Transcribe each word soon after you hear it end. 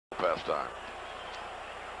last time.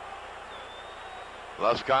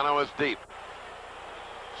 Lascano is deep.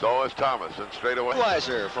 So is Thomas, and straight away.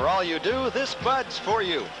 Equalizer, for all you do, this Bud's for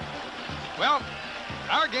you. Well,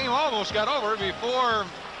 our game almost got over before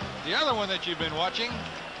the other one that you've been watching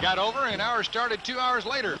got over, and ours started 2 hours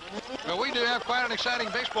later. But we do have quite an exciting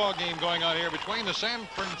baseball game going on here between the San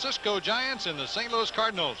Francisco Giants and the St. Louis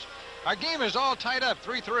Cardinals. Our game is all tied up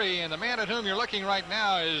 3-3, and the man at whom you're looking right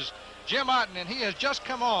now is Jim Otten, and he has just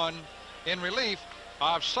come on in relief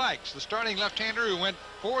of Sykes, the starting left-hander who went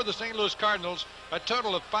for the St. Louis Cardinals a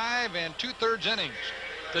total of 5 2/3 innings.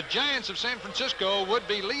 The Giants of San Francisco would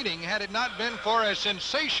be leading had it not been for a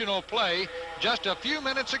sensational play just a few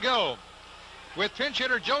minutes ago. With pinch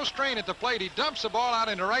hitter Joe Strain at the plate, he dumps the ball out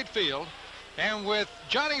into right field, and with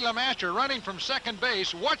Johnny LeMaster running from second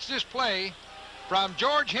base, watch this play from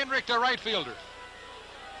George Hendrick, the right fielder,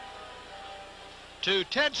 to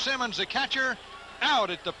Ted Simmons, the catcher, out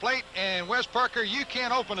at the plate. And Wes Parker, you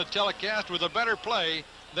can't open a telecast with a better play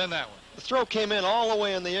than that one. The throw came in all the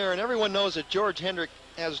way in the air, and everyone knows that George Hendrick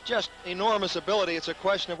has just enormous ability. It's a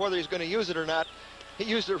question of whether he's going to use it or not. He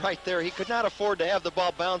used it right there. He could not afford to have the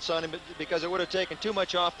ball bounce on him because it would have taken too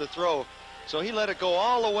much off the throw. So he let it go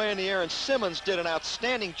all the way in the air, and Simmons did an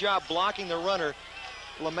outstanding job blocking the runner.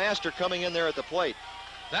 LeMaster coming in there at the plate.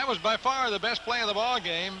 That was by far the best play of the ball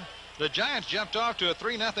game. The Giants jumped off to a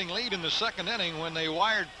 3-0 lead in the second inning when they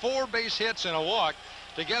wired 4 base hits and a walk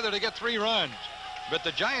together to get 3 runs. But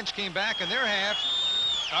the Giants came back in their half,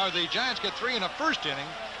 or the Giants get 3 in the first inning,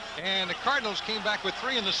 and the Cardinals came back with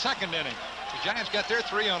 3 in the second inning. The Giants got their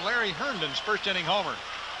 3 on Larry Herndon's first inning homer.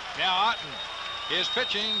 Now Otten is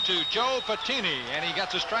pitching to Joe Patini, and he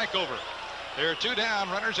gets a strike over. There are 2 down,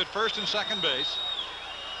 runners at first and second base.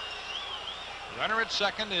 The runner at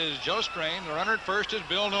second is Joe Strain. The runner at first is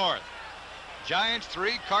Bill North. Giants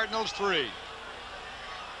 3, Cardinals 3.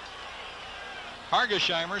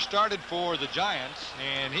 Hargesheimer started for the Giants,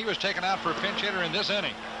 and he was taken out for a pinch hitter in this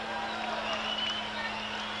inning.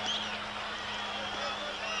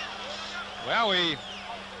 Well, we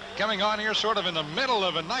coming on here sort of in the middle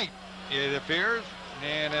of a night, it appears.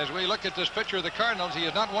 And as we look at this pitcher of the Cardinals, he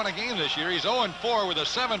has not won a game this year. He's 0-4 with a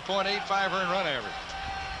 7.85 earned run average.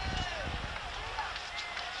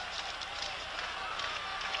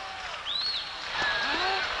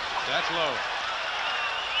 That's low.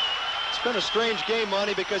 It's been a strange game,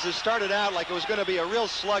 Monty, because it started out like it was going to be a real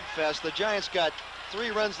slugfest. The Giants got 3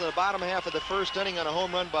 runs in the bottom half of the first inning on a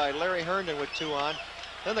home run by Larry Herndon with 2 on.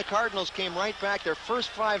 Then the Cardinals came right back. Their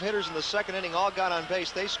first 5 hitters in the second inning all got on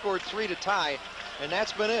base. They scored 3 to tie, and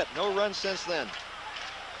that's been it. No runs since then.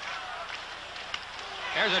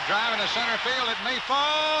 There's a drive into center field. It may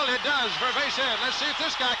fall. It does for a base hit. Let's see if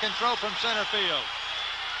this guy can throw from center field.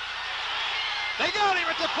 They got him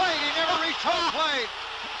at the plate. He never reached home plate.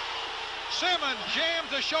 Simmons jams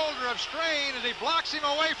the shoulder of Strain as he blocks him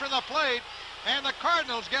away from the plate. And the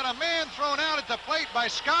Cardinals get a man thrown out at the plate by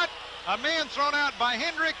Scott, a man thrown out by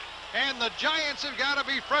Hendrick, and the Giants have got to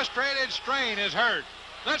be frustrated. Strain is hurt.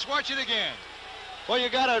 Let's watch it again. Well, you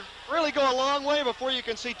got to really go a long way before you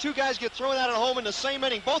can see 2 guys get thrown out at home in the same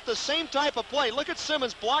inning, both the same type of play. Look at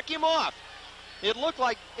Simmons block him off. It looked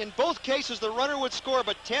like in both cases the runner would score,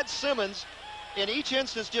 but Ted Simmons in each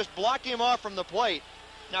instance just blocked him off from the plate.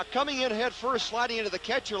 Now, coming in head first, sliding into the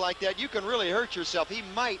catcher like that, you can really hurt yourself. He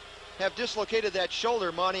might have dislocated that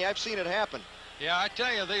shoulder, Monty. I've seen it happen. Yeah, I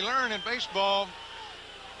tell you, they learn in baseball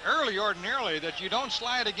ordinarily that you don't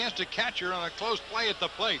slide against a catcher on a close play at the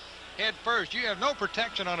plate head first. You have no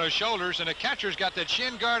protection on those shoulders, and the catcher's got that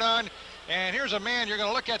shin guard on. And here's a man you're going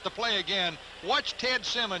to look at the play again. Watch Ted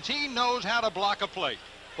Simmons. He knows how to block a plate.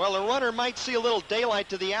 Well, the runner might see a little daylight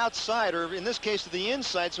to the outside, or in this case to the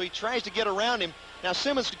inside, so he tries to get around him. Now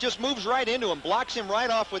Simmons just moves right into him, blocks him right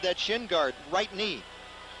off with that shin guard, right knee.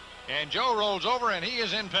 And Joe rolls over, and he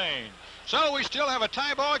is in pain. So we still have a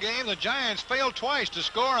tie ball game. The Giants failed twice to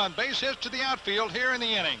score on base hits to the outfield here in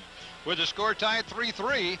the inning, with the score tied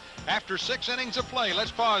 3-3 after 6 innings of play.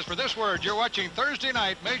 Let's pause for this word. You're watching Thursday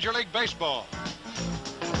Night Major League Baseball.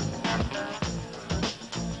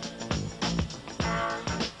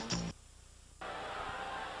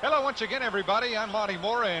 Hello once again, everybody. I'm Monty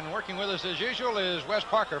Moore, and working with us as usual is Wes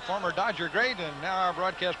Parker, former Dodger great, and now our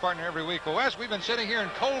broadcast partner every week. Well, Wes, we've been sitting here in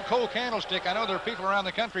cold Candlestick. I know there are people around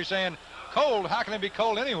the country saying, cold, how can it be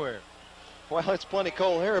cold anywhere? Well, it's plenty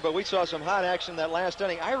cold here, but we saw some hot action that last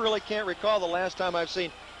inning. I really can't recall the last time I've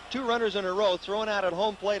seen 2 runners in a row thrown out at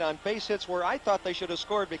home plate on base hits where I thought they should have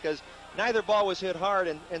scored because neither ball was hit hard.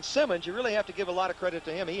 And Simmons, you really have to give a lot of credit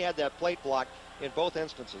to him. He had that plate block. in both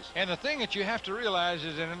instances. And the thing that you have to realize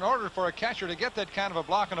is that in order for a catcher to get that kind of a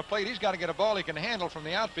block on a plate, he's got to get a ball he can handle from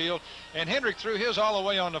the outfield. And Hendrick threw his all the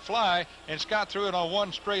way on the fly, and Scott threw it on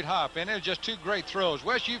one straight hop. And they're just two great throws.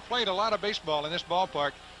 Wes, you've played a lot of baseball in this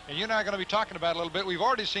ballpark, and you and I are going to be talking about it a little bit. We've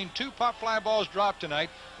already seen two pop fly balls drop tonight,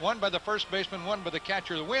 one by the first baseman, one by the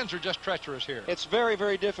catcher. The winds are just treacherous here. It's very,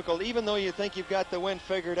 very difficult. Even though you think you've got the wind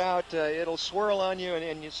figured out, it'll swirl on you,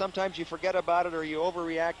 and sometimes you forget about it or you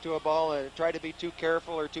overreact to a ball and try to be too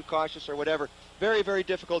careful or too cautious or whatever. Very, very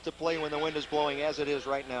difficult to play when the wind is blowing as it is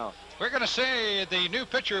right now. We're going to say the new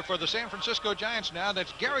pitcher for the San Francisco Giants now,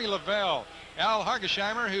 that's Gary Lavelle. Al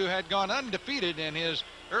Hargesheimer, who had gone undefeated in his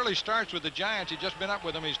early starts with the Giants. He'd just been up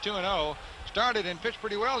with them. He's 2-0. Started and pitched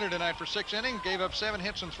pretty well here tonight for 6 innings. Gave up 7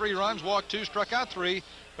 hits and 3 runs, walked 2, struck out 3.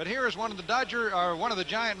 But here is one of the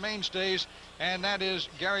Giant mainstays, and that is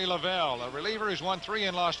Gary Lavelle, a reliever who's won 3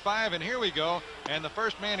 and lost 5. And here we go. And the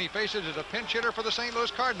first man he faces is a pinch hitter for the St.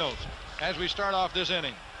 Louis Cardinals as we start off this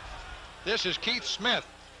inning. This is Keith Smith.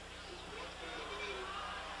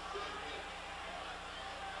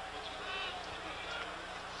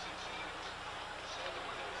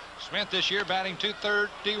 Smith this year batting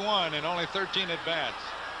 .231 and only 13 at-bats.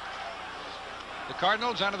 The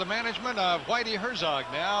Cardinals under the management of Whitey Herzog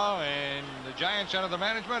now, and the Giants under the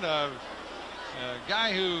management of a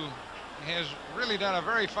guy who has really done a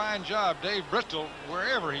very fine job, Dave Bristol.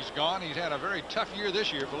 Wherever he's gone, he's had a very tough year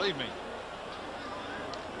this year, believe me.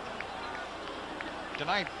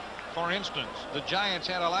 Tonight, for instance, the Giants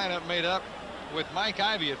had a lineup made up with Mike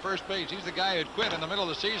Ivey at first base. He's the guy who had quit in the middle of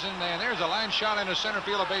the season, and there's a line shot into center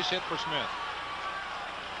field, a base hit for Smith.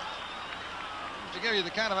 To give you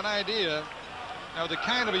the kind of an idea of the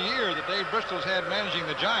kind of a year that Dave Bristol's had managing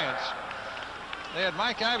the Giants, they had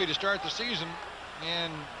Mike Ivey to start the season,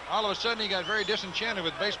 and all of a sudden he got very disenchanted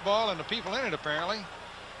with baseball and the people in it apparently,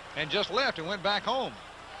 and just left and went back home.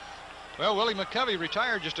 Well, Willie McCovey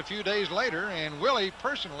retired just a few days later, and Willie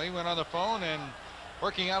personally went on the phone and,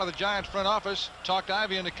 working out of the Giants front office, talked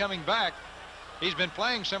Ivey into coming back. He's been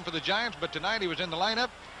playing some for the Giants, but tonight he was in the lineup,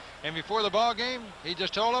 and before the ball game, he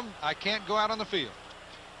just told him, I can't go out on the field.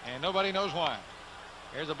 And nobody knows why.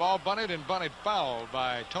 Here's the ball bunted and bunted foul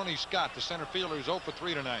by Tony Scott, the center fielder, who's 0 for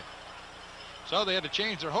 3 tonight. So they had to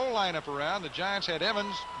change their whole lineup around. The Giants had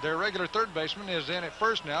Evans, their regular third baseman, is in at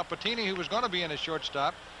first now. Patini, who was going to be in as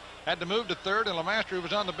shortstop, had to move to third, and Lemaster, who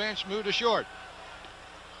was on the bench, moved to short.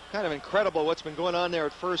 Kind of incredible what's been going on there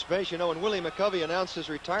at first base. You know, when Willie McCovey announced his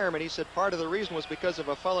retirement, he said part of the reason was because of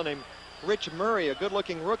a fellow named Rich Murray, a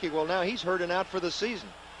good-looking rookie. Well, now he's hurting out for the season.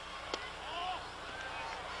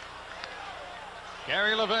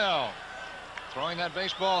 Gary Lavelle throwing that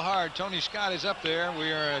baseball hard. Tony Scott is up there.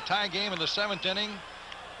 We are a tie game in the 7th inning.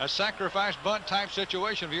 A sacrifice bunt type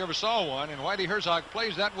situation if you ever saw one, and Whitey Herzog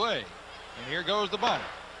plays that way. And here goes the bunt.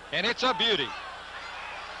 And it's a beauty.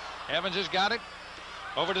 Evans has got it.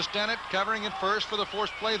 Over to Stennett, covering at first for the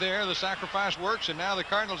forced play there. The sacrifice works, and now the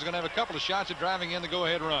Cardinals are going to have a couple of shots at driving in the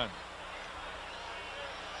go-ahead run.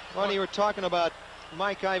 Well, you were talking about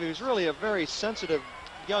Mike Ivey, who's really a very sensitive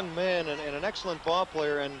young man and an excellent ball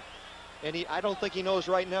player, and I don't think he knows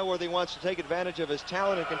right now whether he wants to take advantage of his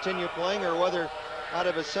talent and continue playing, or whether out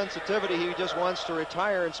of his sensitivity he just wants to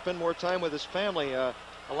retire and spend more time with his family. A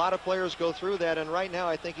lot of players go through that, and right now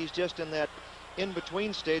I think he's just in that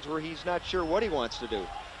in-between stage where he's not sure what he wants to do.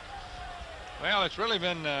 Well, it's really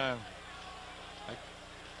been an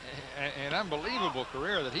unbelievable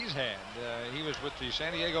career that he's had. He was with the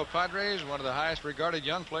San Diego Padres, one of the highest regarded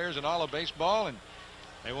young players in all of baseball, and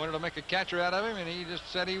they wanted to make a catcher out of him, and he just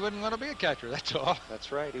said he wouldn't want to be a catcher, that's all. That's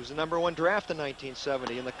right. He was the #1 draft in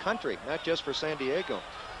 1970 in the country, not just for San Diego.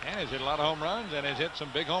 And he's hit a lot of home runs, and has hit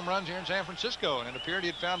some big home runs here in San Francisco, and it appeared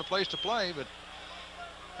he had found a place to play, but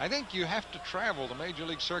I think you have to travel the major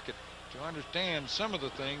league circuit to understand some of the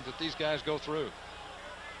things that these guys go through.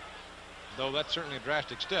 Though that's certainly a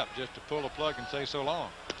drastic step, just to pull the plug and say so long.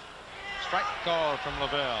 Strike call from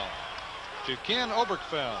Lavelle to Ken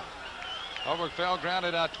Oberkfell. Oberkfell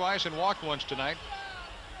grounded out twice and walked once tonight.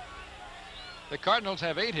 The Cardinals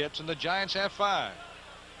have 8 hits and the Giants have 5.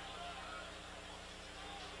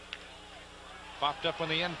 Popped up on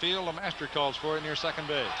the infield. Lemaster calls for it near second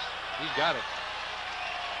base. He's got it.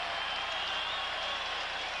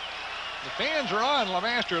 The fans are on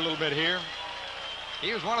Lemaster a little bit here.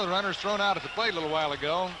 He was one of the runners thrown out at the plate a little while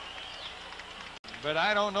ago. But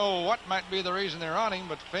I don't know what might be the reason they're on him,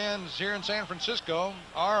 but fans here in San Francisco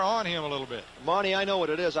are on him a little bit. Monty, I know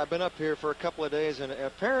what it is. I've been up here for a couple of days, and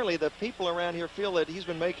apparently the people around here feel that he's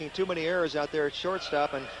been making too many errors out there at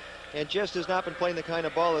shortstop, and just has not been playing the kind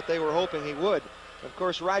of ball that they were hoping he would. Of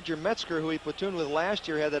course, Roger Metzger, who he platooned with last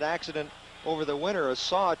year, had that accident over the winter, a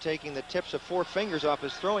saw taking the tips of 4 fingers off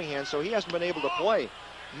his throwing hand, so he hasn't been able to play.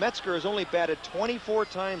 Metzger has only batted 24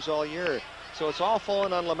 times all year, so it's all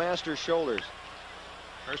fallen on LeMaster's shoulders.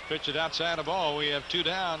 First pitch is outside the ball. We have 2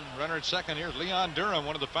 down. Runner at second. Here's Leon Durham,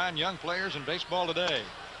 one of the fine young players in baseball today.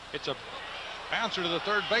 It's a bouncer to the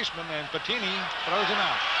third baseman, and Patini throws him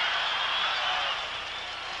out.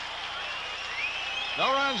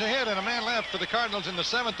 No runs ahead and a man left for the Cardinals in the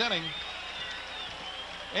 7th inning.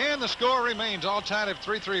 And the score remains all tied at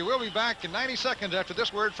 3-3. We'll be back in 90 seconds after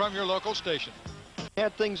this word from your local station.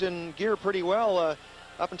 Had things in gear pretty well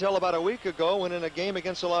up until about a week ago, when in a game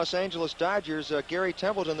against the Los Angeles Dodgers, Gary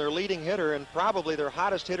Templeton, their leading hitter and probably their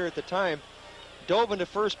hottest hitter at the time, dove into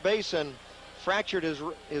first base and fractured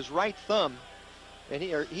his right thumb, and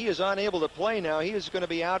he is unable to play now. He is going to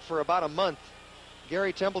be out for about a month.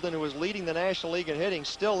 Gary Templeton, who was leading the National League in hitting,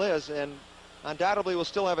 still is, and undoubtedly will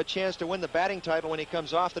still have a chance to win the batting title when he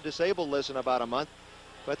comes off the disabled list in about a month.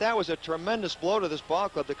 But that was a tremendous blow to this ball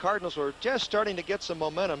club. The Cardinals were just starting to get some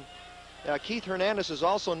momentum. Keith Hernandez is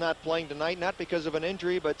also not playing tonight, not because of an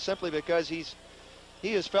injury, but simply because he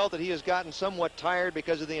has felt that he has gotten somewhat tired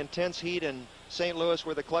because of the intense heat in St. Louis,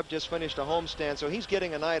 where the club just finished a homestand, so he's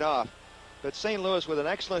getting a night off. But St. Louis, with an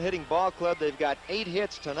excellent hitting ball club, they've got 8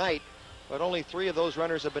 hits tonight, but only 3 of those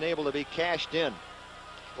runners have been able to be cashed in.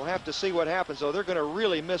 We'll have to see what happens, though. They're going to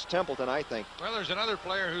really miss Templeton, I think. Well, there's another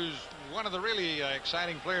player who's one of the really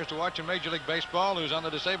exciting players to watch in Major League Baseball, who's on the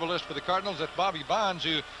disabled list for the Cardinals. That's Bobby Bonds,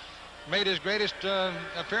 who made his greatest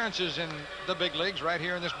appearances in the big leagues right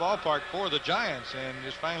here in this ballpark for the Giants, and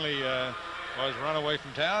just finally was run away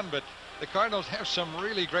from town. But the Cardinals have some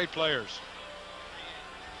really great players.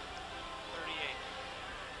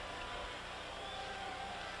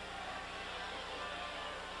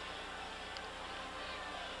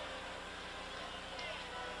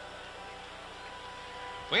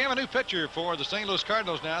 We have a new pitcher for the St. Louis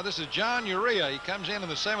Cardinals now. This is John Urea. He comes in the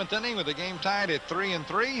 7th inning with the game tied at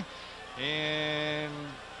 3-3. And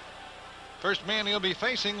first man he'll be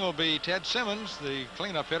facing will be Ted Simmons, the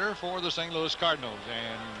cleanup hitter for the St. Louis Cardinals.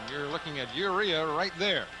 And you're looking at Urea right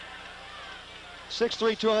there.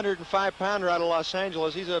 6'3", 205-pounder out of Los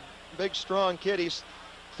Angeles. He's a big, strong kid. He's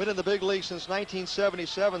been in the big league since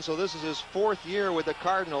 1977, so this is his 4th year with the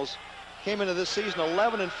Cardinals. Came into this season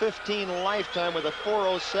 11-15 lifetime with a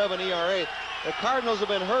 4.07 ERA. The Cardinals have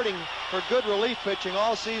been hurting for good relief pitching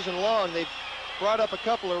all season long. They've brought up a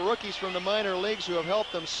couple of rookies from the minor leagues who have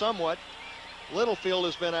helped them somewhat. Littlefield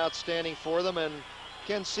has been outstanding for them, and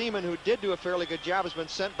Ken Seaman, who did do a fairly good job, has been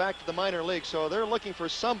sent back to the minor leagues. So they're looking for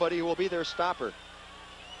somebody who will be their stopper.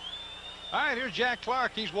 All right, here's Jack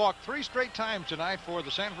Clark. He's walked 3 straight times tonight for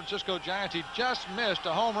the San Francisco Giants. He just missed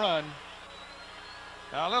a home run.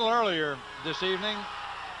 Now, a little earlier this evening,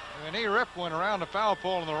 an E-Rip went around the foul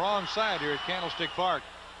pole on the wrong side here at Candlestick Park.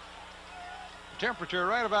 The temperature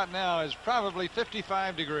right about now is probably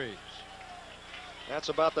 55 degrees. That's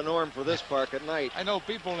about the norm for this park at night. I know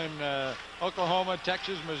people in Oklahoma,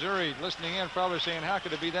 Texas, Missouri listening in probably saying, how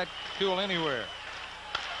could it be that cool anywhere?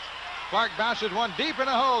 Clark bounces one deep in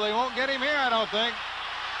the hole. They won't get him here, I don't think.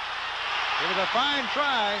 It was a fine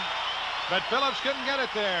try, but Phillips couldn't get it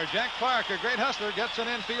there. Jack Clark, a great hustler, gets an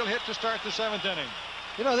infield hit to start the 7th inning.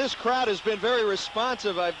 You know, this crowd has been very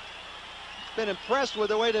responsive. I've been impressed with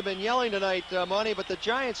the way they've been yelling tonight, Monty, but the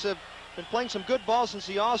Giants have been playing some good ball since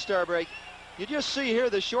the All-Star break. You just see here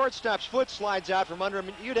the shortstop's foot slides out from under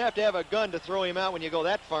him. You'd have to have a gun to throw him out when you go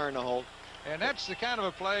that far in the hole. And that's the kind of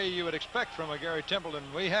a play you would expect from a Gary Templeton.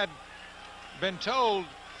 We had been told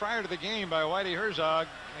prior to the game by Whitey Herzog,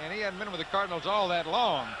 and he hadn't been with the Cardinals all that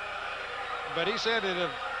long, but he said that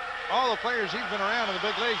of all the players he's been around in the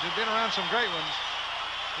big leagues, he's been around some great ones.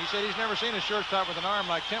 He said he's never seen a shortstop with an arm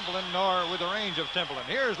like Templeton, nor with the range of Templeton.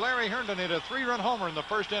 Here's Larry Herndon hit a 3-run homer in the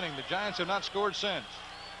 1st inning. The Giants have not scored since.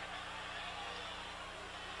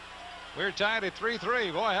 We're tied at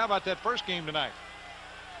 3-3. Boy, how about that first game tonight?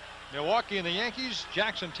 Milwaukee and the Yankees.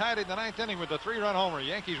 Jackson tied it in the 9th inning with a 3-run homer.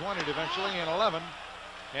 Yankees won it eventually in 11.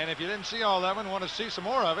 And if you didn't see all 11, want to see some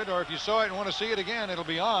more of it, or if you saw it and want to see it again, it'll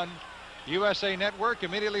be on USA Network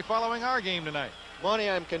immediately following our game tonight. Monty,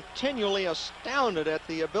 I'm continually astounded at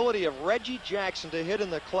the ability of Reggie Jackson to hit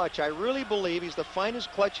in the clutch. I really believe he's the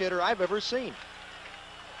finest clutch hitter I've ever seen.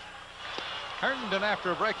 Herndon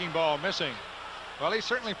after a breaking ball missing. Well, he's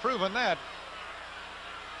certainly proven that.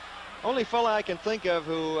 Only fella I can think of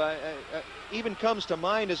who even comes to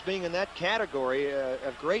mind as being in that category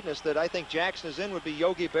of greatness that I think Jackson is in would be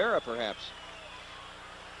Yogi Berra, perhaps.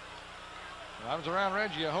 Well, I was around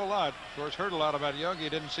Reggie a whole lot. Of course, heard a lot about Yogi.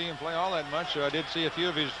 Didn't see him play all that much, so I did see a few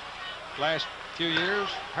of his last few years.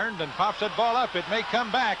 Herndon pops that ball up. It may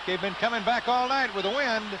come back. They've been coming back all night with the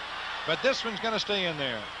wind, but this one's going to stay in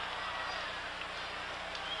there.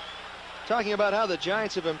 Talking about how the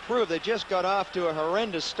Giants have improved, they just got off to a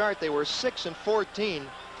horrendous start. They were 6-14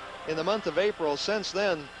 in the month of April. Since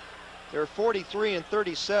then, they're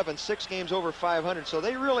 43-37, 6 games over 500. So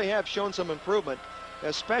they really have shown some improvement,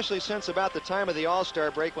 especially since about the time of the All-Star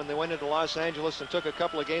break when they went into Los Angeles and took a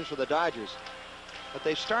couple of games for the Dodgers. But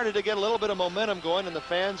they've started to get a little bit of momentum going, and the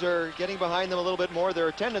fans are getting behind them a little bit more. Their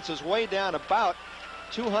attendance is way down, about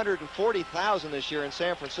 240,000 this year in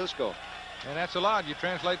San Francisco. And that's a lot. You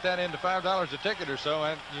translate that into $5 a ticket or so,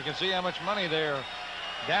 and you can see how much money they're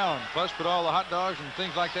down. Plus, put all the hot dogs and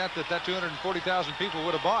things like that 240,000 people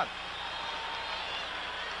would have bought.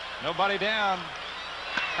 Nobody down.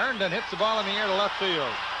 Herndon hits the ball in the air to left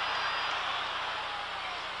field.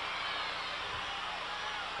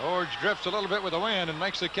 Orge drifts a little bit with the wind and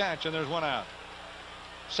makes the catch, and there's one out.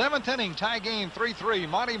 7th inning, tie game 3-3.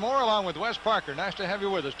 Monty Moore along with Wes Parker. Nice to have you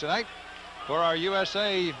with us tonight for our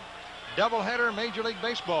USA doubleheader Major League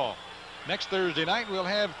Baseball. Next Thursday night, we'll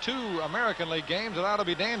have 2 American League games that ought to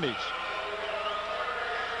be dandies.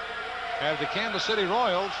 Have the Kansas City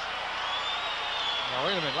Royals. Now,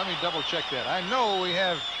 wait a minute. Let me double check that. I know we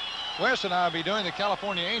have Wes and I will be doing the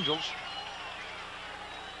California Angels.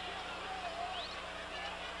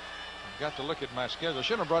 Got to look at my schedule. I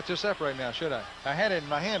shouldn't have brought this up right now, should I? I had it in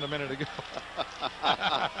my hand a minute ago.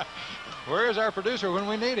 Where is our producer when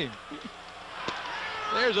we need him?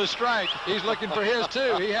 There's a strike. He's looking for his,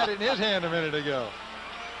 too. He had it in his hand a minute ago.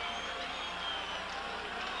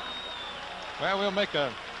 Well, we'll make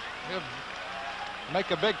a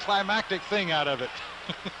big climactic thing out of it.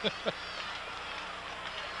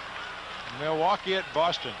 Milwaukee at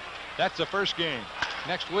Boston. That's the first game.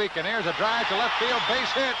 Next week, and there's a drive to left field, base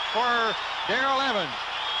hit for Darrell Evans.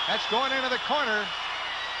 That's going into the corner.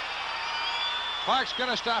 Park's going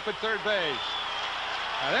to stop at third base.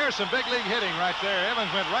 Now there's some big league hitting right there.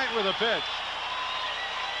 Evans went right with a pitch.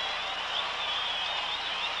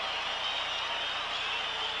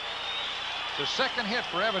 The second hit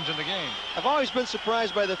for Evans in the game. I've always been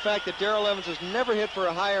surprised by the fact that Darrell Evans has never hit for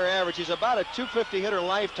a higher average. He's about a 250 hitter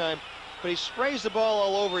lifetime, but he sprays the ball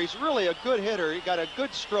all over. He's really a good hitter. He got a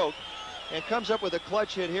good stroke and comes up with a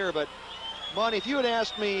clutch hit here. But Monty, if you had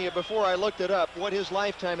asked me before I looked it up what his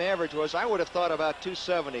lifetime average was, I would have thought about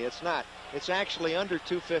 270. It's not. It's actually under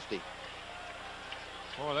 250.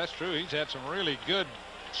 Oh, that's true. He's had some really good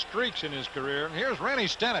streaks in his career. And here's Rennie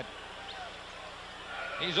Stennett.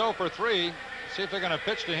 He's 0 for 3. See if they're going to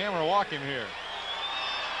pitch to him or walk him here.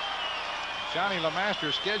 Johnny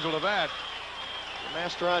LeMaster scheduled to bat.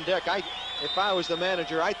 Master on deck. If I was the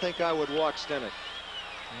manager, I think I would walk Stennett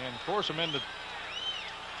and force him into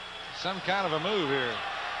some kind of a move here.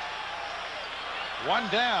 One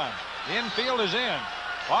down. The infield is in.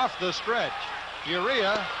 Off the stretch.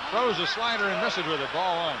 Urea throws a slider and misses with it.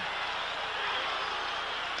 Ball 1.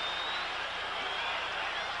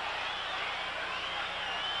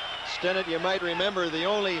 Stennett, you might remember, the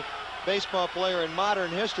only baseball player in modern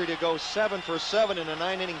history to go 7 for 7 in a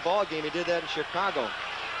 9-inning ball game. He did that in Chicago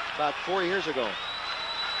about 4 years ago.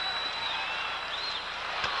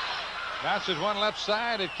 Bounces one left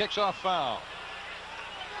side. It kicks off foul.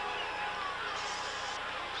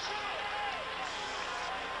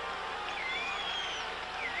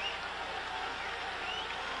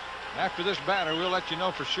 After this batter, we'll let you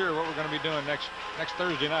know for sure what we're going to be doing next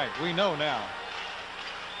Thursday night. We know now.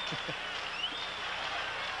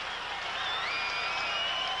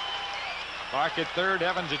 Park at third,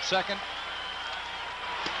 Evans at second.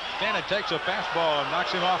 Stennett takes a fastball and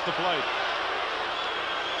knocks him off the plate.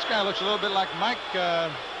 This guy looks a little bit like Mike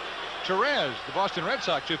Therese, the Boston Red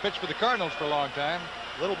Sox, who pitched for the Cardinals for a long time.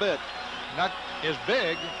 A little bit. Not as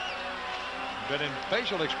big, but in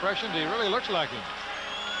facial expressions, he really looks like him.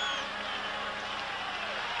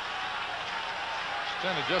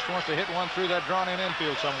 Stennett just wants to hit one through that drawn-in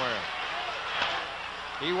infield somewhere.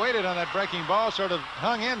 He waited on that breaking ball, sort of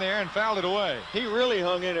hung in there and fouled it away. He really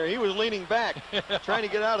hung in there. He was leaning back, trying to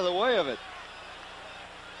get out of the way of it.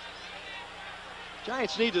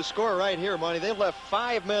 Giants need to score right here, Monty. They've left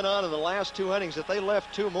 5 men on in the last 2 innings. If they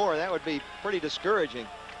left 2 more, that would be pretty discouraging.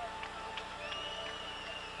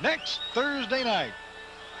 Next Thursday night,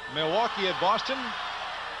 Milwaukee at Boston,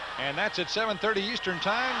 and that's at 7:30 Eastern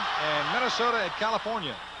time, and Minnesota at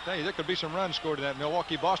California. Tell you, there could be some runs scored in that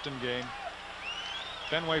Milwaukee-Boston game.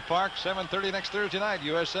 Fenway Park, 7:30 next Thursday night.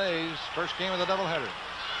 USA's first game of the doubleheader.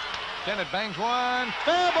 Stennett bangs one.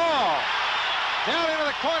 Fair ball. Down into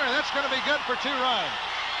the corner. That's going to be good for 2 runs.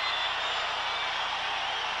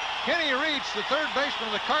 Kenny Reach, the third baseman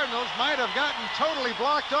of the Cardinals, might have gotten totally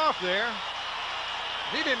blocked off there.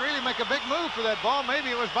 He didn't really make a big move for that ball. Maybe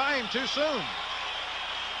it was by him too soon.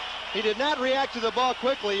 He did not react to the ball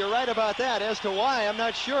quickly. You're right about that. As to why, I'm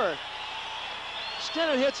not sure.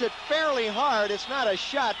 Stennett hits it fairly hard. It's not a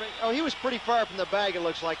shot, but oh, he was pretty far from the bag, it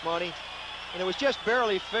looks like, Monty. And it was just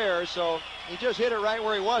barely fair, so he just hit it right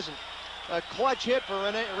where he wasn't. A clutch hit for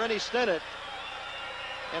Rennie Stennett.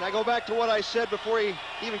 And I go back to what I said before he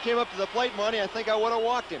even came up to the plate, Monty. I think I would have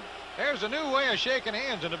walked him. There's a new way of shaking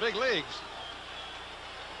hands in the big leagues.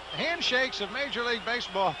 Handshakes of Major League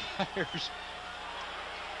Baseball players.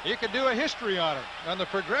 You could do a history on it, on the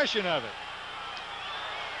progression of it.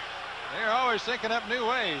 They're always thinking up new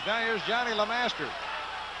ways. Now here's Johnny LeMaster.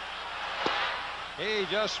 He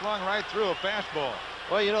just swung right through a fastball.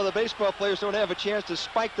 Well, you know, the baseball players don't have a chance to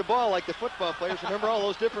spike the ball like the football players. Remember all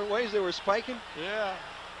those different ways they were spiking? Yeah.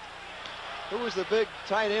 Who was the big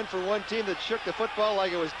tight end for one team that shook the football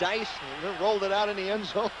like it was dice and then rolled it out in the end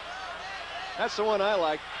zone? That's the one I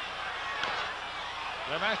like.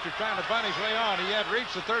 LeMaster trying to bunt his way on. He had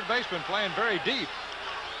reached the third baseman playing very deep.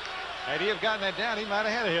 Had he have gotten that down, he might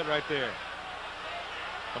have had a hit right there.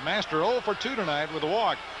 LeMaster 0 for 2 tonight with a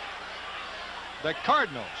walk. The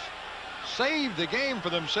Cardinals saved the game for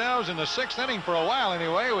themselves in the 6th inning for a while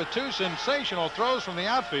anyway, with 2 sensational throws from the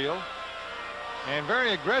outfield and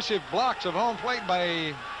very aggressive blocks of home plate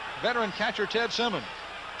by veteran catcher Ted Simmons.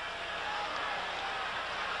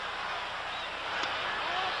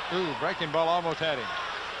 Ooh, breaking ball almost had him.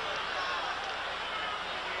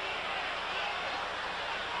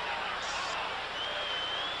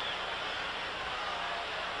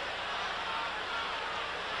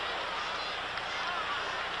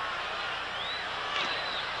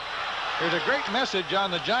 There's a great message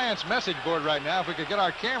on the Giants message board right now. If we could get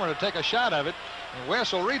our camera to take a shot of it, and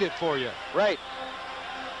Wes will read it for you. Right.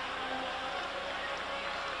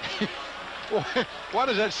 What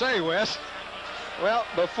does that say, Wes? Well,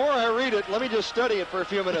 before I read it, let me just study it for a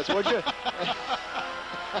few minutes, would you?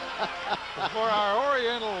 For our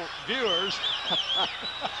Oriental viewers.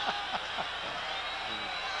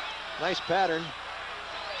 Nice pattern.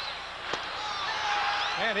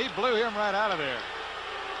 And he blew him right out of there.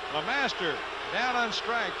 LeMaster down on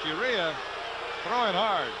strikes. Urea throwing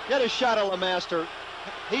hard. Get a shot of LeMaster.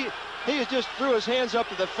 He just threw his hands up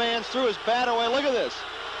to the fans, threw his bat away. Look at this.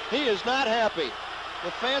 He is not happy.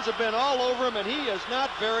 The fans have been all over him, and he is not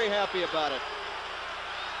very happy about it.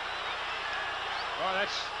 Well,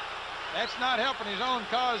 that's not helping his own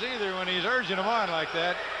cause either when he's urging them on like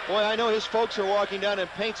that. Boy, I know his folks are walking down in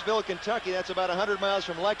Paintsville, Kentucky. That's about 100 miles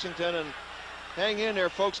from Lexington, and hang in there,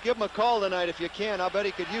 folks. Give him a call tonight if you can. I'll bet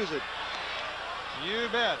he could use it. You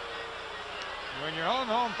bet. When your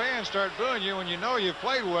home fans start booing you when you know you've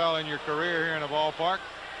played well in your career here in the ballpark,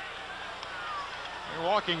 you're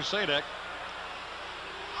walking Sadek.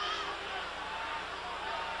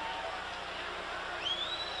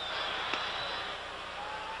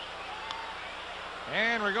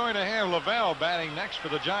 And we're going to have Lavelle batting next for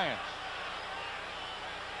the Giants.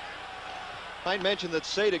 I'd mention that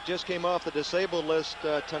Sadek just came off the disabled list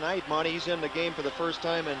tonight, Monty. He's in the game for the first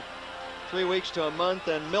time in 3 weeks to a month.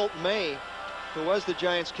 And Milt May, who was the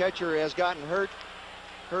Giants catcher, has gotten hurt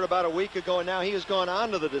about a week ago, and now he has gone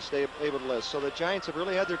on to the disabled list. So the Giants have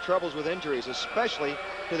really had their troubles with injuries, especially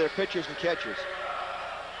to their pitchers and catchers.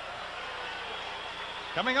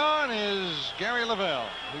 Coming on is Gary Lavelle,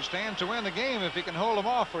 who stands to win the game if he can hold them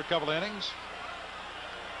off for a couple innings.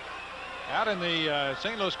 Out in the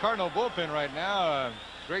St. Louis Cardinal bullpen right now, a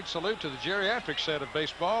great salute to the geriatric set of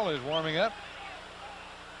baseball is warming up.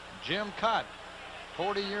 Jim Cott,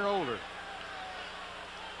 40-year-older.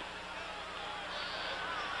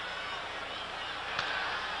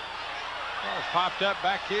 Well, popped up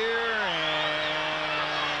back here and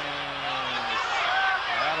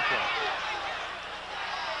out of play.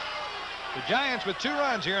 The Giants with 2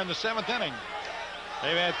 runs here in the 7th inning.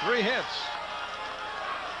 They've had 3 hits.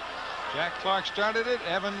 Jack Clark started it.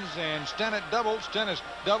 Evans and Stennett doubled. Stennett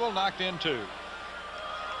double, knocked in 2.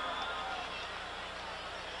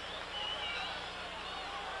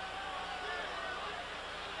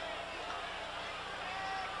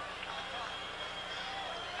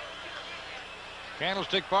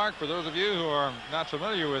 Candlestick Park, for those of you who are not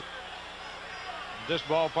familiar with this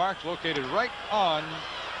ballpark, is located right on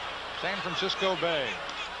San Francisco Bay.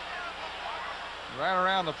 Right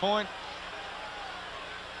around the point,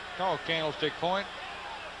 called Candlestick Point,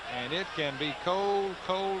 and it can be cold,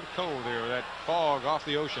 cold, cold here with that fog off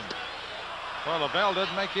the ocean. Well, Lavelle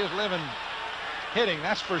doesn't make his living hitting,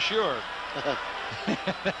 that's for sure.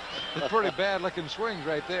 It's pretty bad looking swings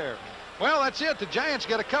right there. Well, that's it. The Giants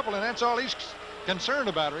get a couple, and that's all he's concerned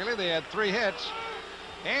about, really. They had 3 hits,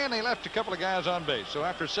 and they left a couple of guys on base. So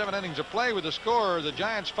after 7 innings of play with the score, the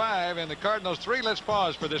Giants 5 and the Cardinals 3. Let's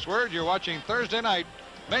pause for this word. You're watching Thursday Night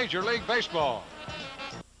Major League Baseball.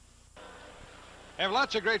 I have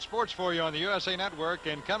lots of great sports for you on the USA Network,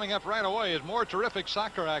 and coming up right away is more terrific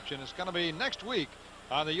soccer action. It's going to be next week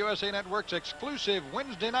on the USA Network's exclusive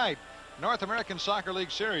Wednesday night North American Soccer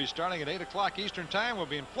League Series, starting at 8 o'clock Eastern Time. We'll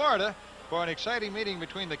be in Florida for an exciting meeting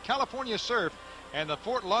between the California Surf and the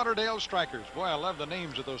Fort Lauderdale Strikers. Boy, I love the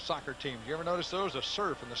names of those soccer teams. You ever notice those? The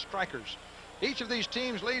Surf and the Strikers. Each of these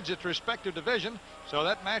teams leads its respective division, so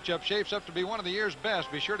that matchup shapes up to be one of the year's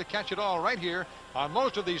best. Be sure to catch it all right here on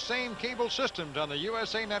most of these same cable systems on the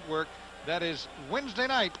USA Network. That is Wednesday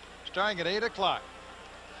night, starting at 8 o'clock.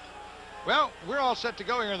 Well, we're all set to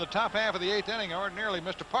go here in the top half of the 8th inning. Ordinarily,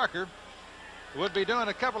 Mr. Parker would be doing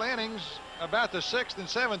a couple of innings about the 6th and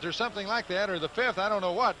 7th or something like that, or the 5th, I don't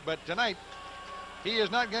know what, but tonight he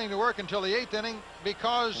is not getting to work until the 8th inning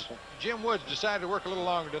because Jim Woods decided to work a little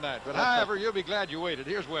longer tonight. But however, you'll be glad you waited.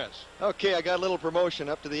 Here's Wes. Okay, I got a little promotion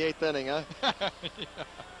up to the 8th inning, huh? Yeah.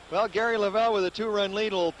 Well, Gary Lavelle with a 2-run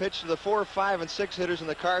lead will pitch to the 4, 5, and 6 hitters in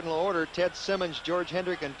the Cardinal order: Ted Simmons, George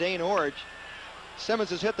Hendrick, and Dane Orge.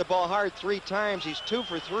 Simmons has hit the ball hard 3 times. He's 2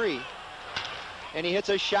 for 3. And he hits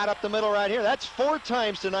a shot up the middle right here. That's 4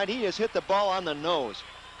 times tonight he has hit the ball on the nose.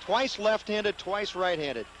 Twice left-handed, twice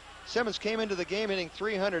right-handed. Simmons came into the game hitting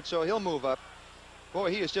 300, so he'll move up.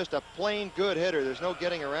 Boy, he is just a plain good hitter. There's no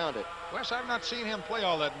getting around it. Wes, I've not seen him play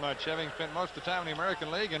all that much, having spent most of the time in the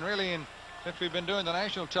American League, and really since we've been doing the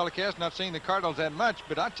national telecast, not seeing the Cardinals that much.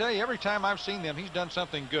 But I tell you, every time I've seen them, he's done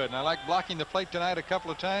something good. And I like blocking the plate tonight a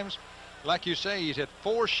couple of times. Like you say, he's hit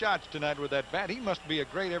 4 shots tonight with that bat. He must be a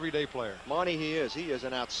great everyday player. Monty, he is. He is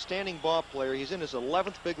an outstanding ball player. He's in his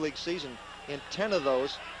 11th big league season. In 10 of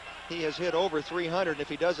those, he has hit over 300. And if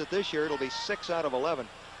he does it this year, it'll be 6 out of 11.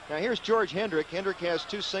 Now here's George Hendrick. Hendrick has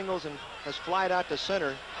 2 singles and has flied out to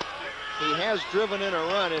center. He has driven in a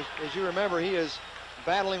run. As you remember, he is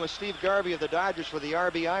battling with Steve Garvey of the Dodgers for the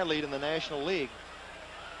RBI lead in the National League.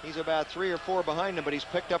 He's about 3 or 4 behind him, but he's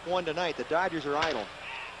picked up 1 tonight. The Dodgers are idle.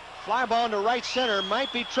 Fly ball into right center.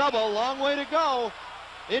 Might be trouble. Long way to go.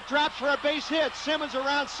 It drops for a base hit. Simmons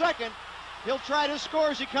around second. He'll try to score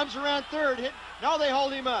as he comes around third. Now they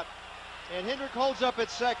hold him up. And Hendrick holds up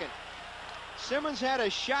at second. Simmons had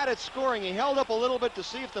a shot at scoring. He held up a little bit to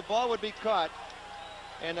see if the ball would be caught.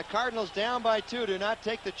 And the Cardinals, down by 2, do not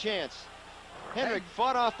take the chance. Hendrick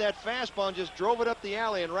fought off that fastball and just drove it up the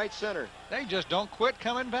alley in right center. They just don't quit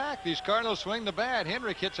coming back. These Cardinals swing the bat.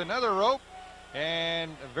 Hendrick hits another rope.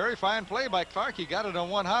 And a very fine play by Clark. He got it on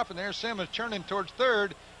 1 hop, and there's Simmons turning towards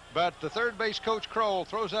third. But the third base coach, Kroll,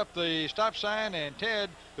 throws up the stop sign, and Ted,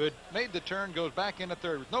 who had made the turn, goes back into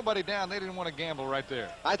third. With nobody down, they didn't want to gamble right there.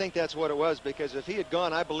 I think that's what it was, because if he had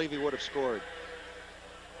gone, I believe he would have scored.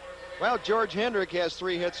 Well, George Hendrick has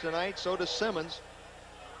 3 hits tonight. So does Simmons.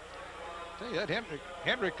 I tell you that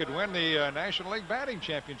Hendrick could win the National League batting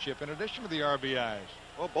championship in addition to the RBIs.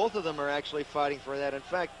 Well, both of them are actually fighting for that. In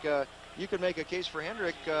fact, you could make a case for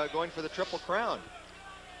Hendrick going for the Triple Crown.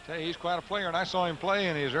 Tell you, he's quite a player, and I saw him play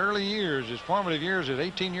in his early years, his formative years at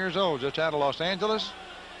 18 years old, just out of Los Angeles.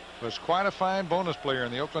 Was quite a fine bonus player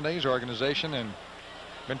in the Oakland A's organization, and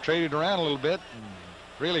been traded around a little bit. And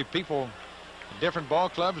really, people in different ball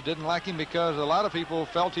clubs didn't like him because a lot of people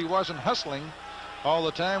felt he wasn't hustling all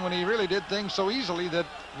the time, when he really did things so easily that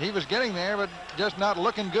he was getting there, but just not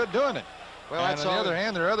looking good doing it. Well, and on the other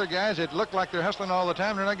hand, there are other guys that look like they're hustling all the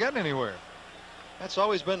time. They're not getting anywhere. That's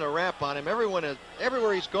always been the rap on him.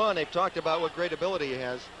 Everywhere he's gone, they've talked about what great ability he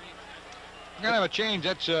has. We're going to have a change.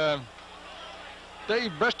 That's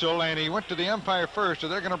Dave Bristol, and he went to the umpire first, so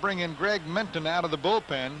they're going to bring in Greg Menton out of the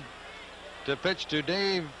bullpen to pitch to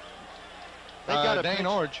Dane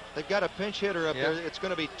Orge. They've got a pinch hitter up there. It's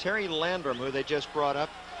going to be Terry Landrum, who they just brought up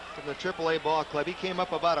from the AAA ball club. He came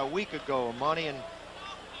up about a week ago, Monty, and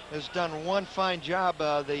has done one fine job.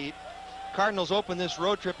 The Cardinals opened this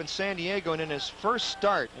road trip in San Diego, and in his first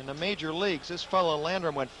start in the major leagues, this fellow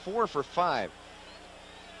Landrum went 4 for 5.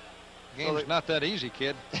 Game's not that easy,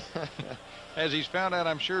 kid. As he's found out,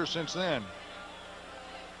 I'm sure, since then.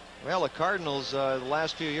 Well, the Cardinals the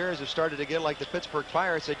last few years have started to get like the Pittsburgh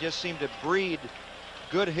Pirates. They just seem to breed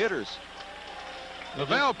good hitters.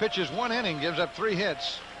 Lavelle pitches 1 inning, gives up 3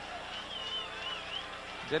 hits.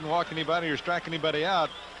 Didn't walk anybody or strike anybody out.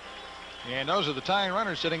 And those are the tying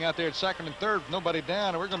runners sitting out there at second and third with nobody down.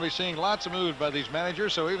 And we're going to be seeing lots of moves by these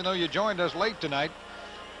managers. So even though you joined us late tonight,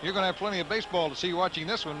 you're going to have plenty of baseball to see watching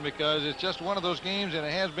this one, because it's just one of those games, and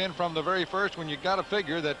it has been from the very first, when you got to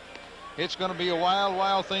figure that it's going to be a wild,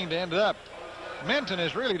 wild thing to end it up. Minton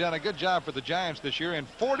has really done a good job for the Giants this year in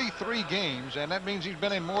 43 games, and that means he's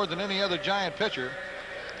been in more than any other Giant pitcher.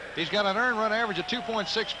 He's got an earned run average of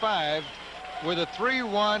 2.65 with a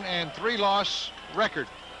 3-1 and 3-loss record.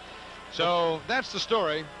 So that's the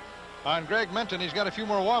story on Greg Minton. He's got a few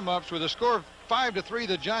more warm-ups with a score of 5-3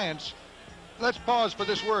 the Giants. Let's pause for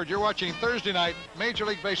this word. You're watching Thursday night Major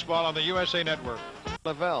League Baseball on the USA Network.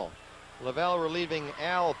 Lavelle relieving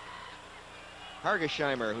Al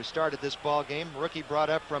Hargesheimer, who started this ball game. Rookie brought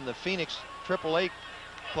up from the Phoenix AAA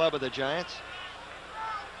club of the Giants.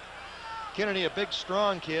 Kennedy, a big,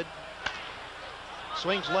 strong kid.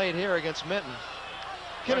 Swings late here against Minton.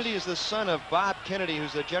 Kennedy is the son of Bob Kennedy,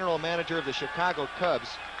 who's the general manager of the Chicago Cubs.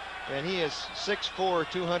 And he is 6'4",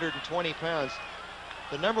 220 pounds.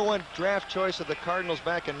 The #1 draft choice of the Cardinals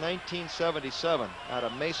back in 1977 out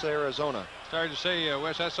of Mesa, Arizona. Sorry to say,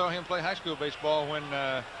 Wes, I saw him play high school baseball when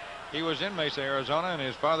he was in Mesa, Arizona, and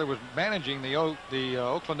his father was managing the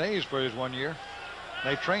Oakland A's for his 1 year.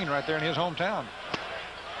 They trained right there in his hometown.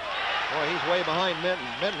 Boy, he's way behind Minton.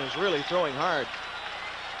 Minton is really throwing hard.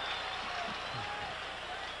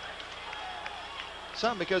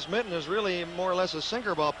 Something because Minton is really more or less a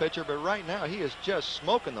sinker ball pitcher, but right now he is just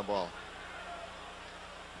smoking the ball.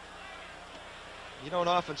 You don't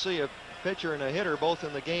often see a pitcher and a hitter both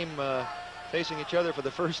in the game facing each other for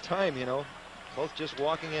the first time, you know. Both just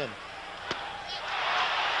walking in.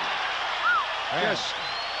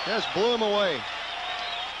 Just blew him away.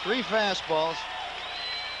 3 fastballs.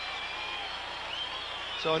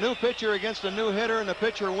 So a new pitcher against a new hitter, and the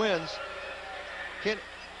pitcher wins.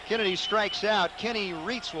 Kennedy strikes out. Kenny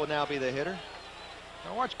Reitz will now be the hitter.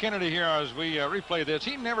 Now watch Kennedy here as we replay this.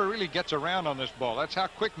 He never really gets around on this ball. That's how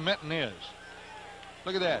quick Minton is.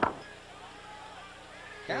 Look at that.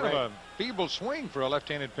 Kind of a feeble swing for a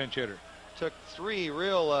left-handed pinch hitter. Took 3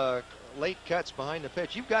 real late cuts behind the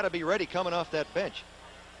pitch. You've got to be ready coming off that bench.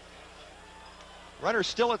 Runner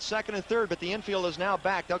still at second and third, but the infield is now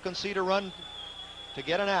back. They'll concede a run to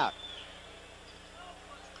get an out.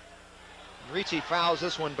 Reitz fouls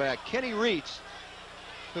this one back. Kenny Reitz,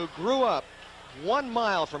 who grew up 1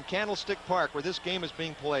 mile from Candlestick Park where this game is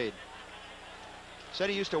being played, said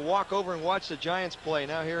he used to walk over and watch the Giants play.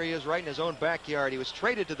 Now here he is right in his own backyard. He was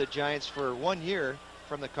traded to the Giants for 1 year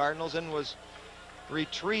from the Cardinals and was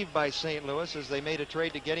retrieved by St. Louis as they made a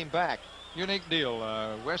trade to get him back. Unique deal.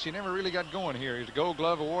 Wes, he never really got going here. He's a Gold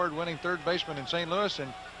Glove Award winning third baseman in St. Louis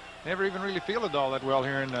and never even really fielded all that well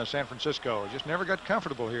here in San Francisco. Just never got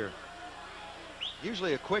comfortable here.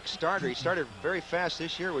 Usually a quick starter. He started very fast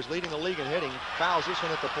this year, was leading the league in hitting. Fouls this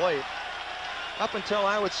one at the plate. Up until,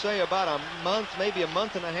 I would say, about a month, maybe a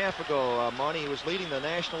month and a half ago, Monty, he was leading the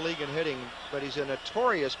National League in hitting, but he's a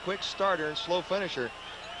notorious quick starter and slow finisher.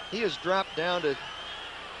 He has dropped down to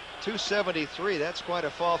 273. That's quite a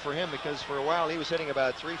fall for him because for a while he was hitting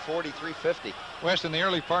about 340, 350. West, in the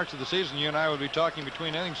early parts of the season, you and I would be talking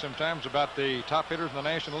between innings sometimes about the top hitters in the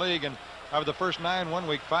National League, and out of the first 9 1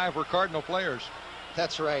 week, 5 were Cardinal players.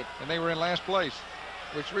 That's right. And they were in last place,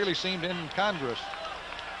 which really seemed incongruous.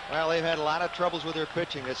 Well, they've had a lot of troubles with their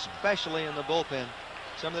pitching, especially in the bullpen.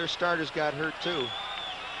 Some of their starters got hurt, too.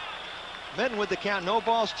 Minton with the count. No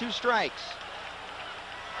balls, 2 strikes.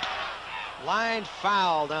 Line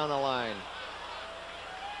foul down the line.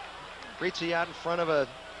 Reitz out in front of a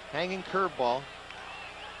hanging curveball.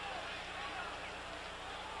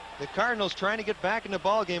 The Cardinals trying to get back in the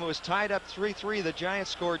ball game. It was tied up 3-3. The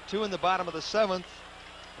Giants scored 2 in the bottom of the 7th.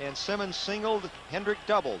 And Simmons singled, Hendrick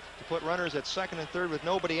doubled to put runners at second and third with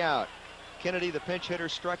nobody out. Kennedy, the pinch hitter,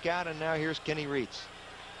 struck out, and now here's Kenny Reitz.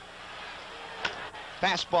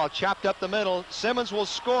 Fastball chopped up the middle. Simmons will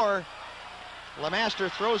score. LeMaster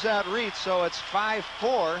throws out Reitz, so it's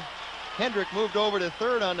 5-4. Hendrick moved over to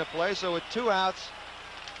third on the play, so with 2 outs,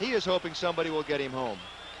 he is hoping somebody will get him home.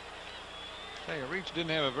 Hey, Reitz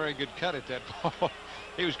didn't have a very good cut at that ball.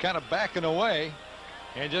 He was kind of backing away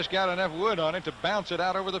and just got enough wood on it to bounce it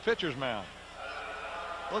out over the pitcher's mound.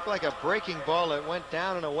 Looked like a breaking ball that went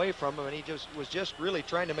down and away from him, and he was just really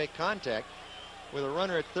trying to make contact. With a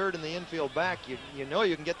runner at third in the infield back, you know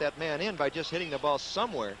you can get that man in by just hitting the ball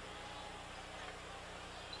somewhere.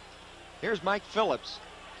 Here's Mike Phillips.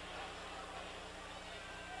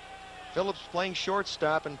 Phillips playing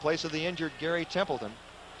shortstop in place of the injured Gary Templeton.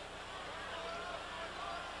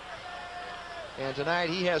 And tonight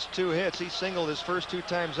he has 2 hits. He singled his first 2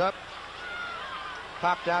 times up.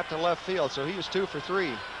 Popped out to left field, so he was 2 for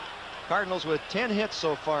 3. Cardinals with 10 hits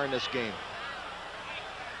so far in this game.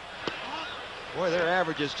 Boy, their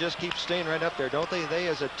averages just keep staying right up there, don't they? They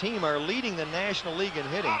as a team are leading the National League in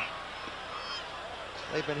hitting.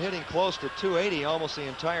 They've been hitting close to 280 almost the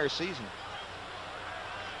entire season.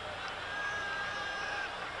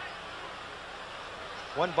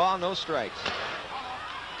 One ball, no strikes.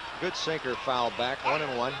 Good sinker, foul back,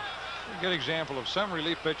 1-1. A good example of some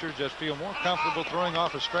relief pitchers just feel more comfortable throwing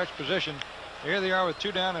off a stretch position. Here they are with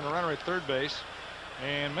 2 down and a runner at third base.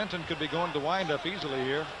 And Minton could be going to the windup easily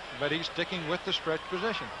here, but he's sticking with the stretch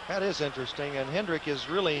position. That is interesting, and Hendrick is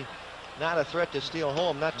really not a threat to steal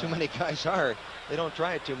home. Not too many guys are. They don't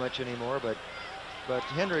try it too much anymore, but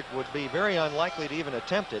Hendrick would be very unlikely to even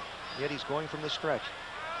attempt it, yet he's going from the stretch.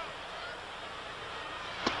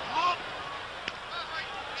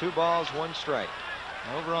 2 balls, 1 strike.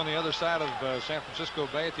 Over on the other side of San Francisco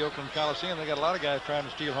Bay at the Oakland Coliseum, they got a lot of guys trying to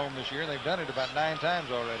steal home this year, and they've done it about 9 times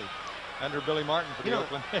already under Billy Martin for the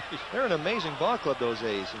Oakland A's. They're an amazing ball club, those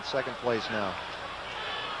A's, in second place now.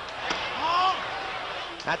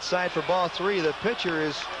 Outside for ball 3. The pitcher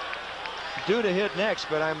is due to hit next,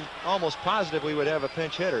 but I'm almost positive we would have a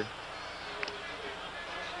pinch hitter.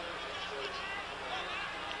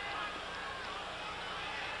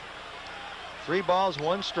 Three balls,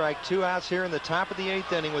 1 strike, 2 outs here in the top of the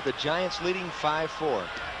 8th inning with the Giants leading 5-4.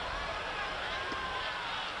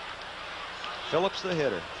 Phillips the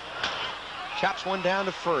hitter. Chops one down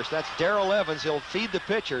to first. That's Darrell Evans. He'll feed the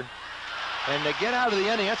pitcher. And to get out of the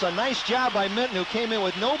inning, that's a nice job by Minton, who came in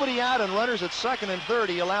with nobody out and runners at second and third.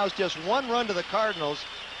 He allows just 1 run to the Cardinals,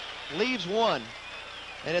 leaves 1.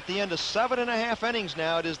 And at the end of 7.5 innings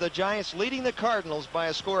now, it is the Giants leading the Cardinals by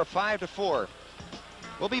a score of 5-4.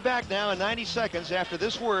 We'll be back now in 90 seconds after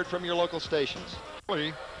this word from your local stations.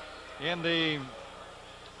 In the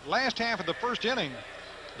last half of the first inning,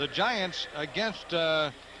 the Giants against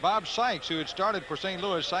Bob Sykes, who had started for St.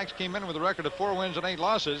 Louis. Sykes came in with a record of 4 wins and 8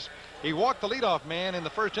 losses. He walked the leadoff man in the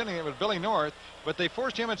first inning. It was Billy North, but they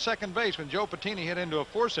forced him at second base when Joe Patini hit into a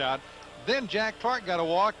force out. Then Jack Clark got a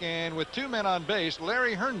walk, and with 2 men on base,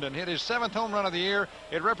 Larry Herndon hit his 7th home run of the year.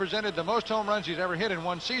 It represented the most home runs he's ever hit in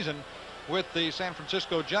one season with the San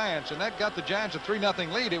Francisco Giants, and that got the Giants a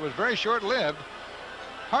 3-0 lead. It was very short-lived.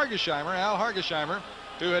 Al Hargesheimer,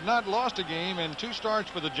 who had not lost a game in 2 starts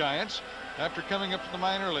for the Giants after coming up to the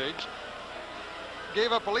minor leagues,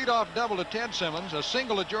 gave up a leadoff double to Ted Simmons, a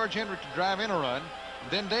single to George Hendrick to drive in a run.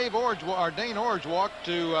 Then Dane Orge walked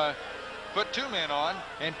to put 2 men on,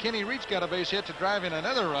 and Kenny Reitz got a base hit to drive in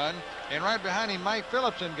another run, and right behind him Mike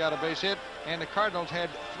Phillipson got a base hit, and the Cardinals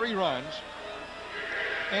had 3 runs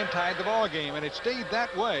and tied the ball game, and it stayed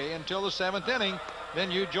that way until the 7th inning. Then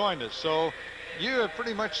you joined us, so you have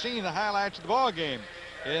pretty much seen the highlights of the ball game.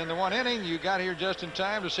 In the 1 inning, you got here just in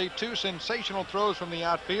time to see 2 sensational throws from the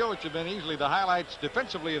outfield, which have been easily the highlights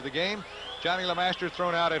defensively of the game. Johnny LeMaster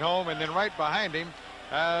thrown out at home, and then right behind him,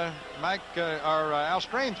 Al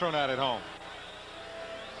Strain thrown out at home.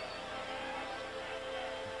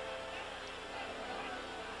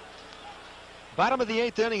 Bottom of the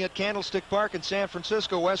 8th inning at Candlestick Park in San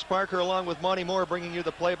Francisco. Wes Parker along with Monty Moore bringing you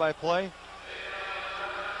the play-by-play.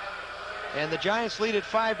 And the Giants lead at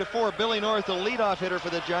 5-4. Billy North, the leadoff hitter for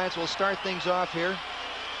the Giants, will start things off here.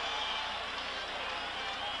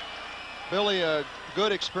 Billy, a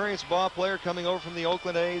good experienced ball player coming over from the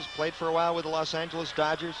Oakland A's, played for a while with the Los Angeles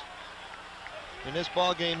Dodgers. In this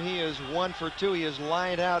ball game, he is 1 for 2. He is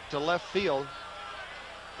lined out to left field,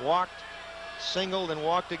 walked, singled, and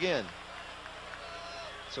walked again.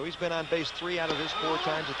 So he's been on base 3 out of his 4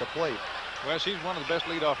 times at the plate. Wes, he's one of the best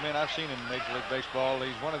leadoff men I've seen in Major League Baseball.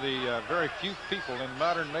 He's one of the very few people in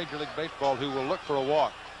modern Major League Baseball who will look for a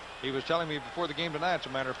walk. He was telling me before the game tonight, as a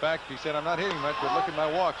matter of fact, he said, I'm not hitting much, but look at my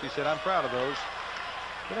walks. He said, I'm proud of those.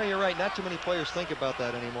 You know, you're right. Not too many players think about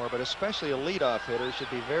that anymore, but especially a leadoff hitter should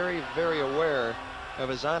be very, very aware of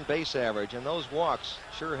his on-base average, and those walks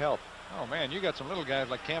sure help. Oh, man, you got some little guys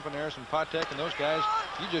like Campaneris and Patek, and those guys,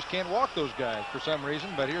 you just can't walk those guys for some reason.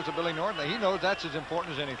 But here's a Billy North. He knows that's as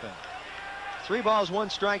important as anything. 3 balls, 1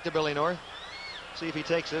 strike to Billy North. See if he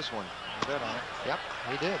takes this one. Bet on it. Yep,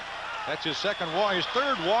 he did. That's his 2nd walk, his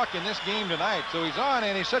 3rd walk in this game tonight. So he's on,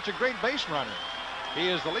 and he's such a great base runner. He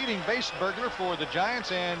is the leading base burglar for the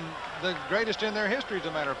Giants and the greatest in their history, as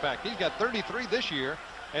a matter of fact. He's got 33 this year,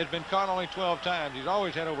 has been caught only 12 times. He's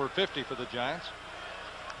always had over 50 for the Giants.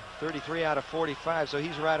 33 out of 45, so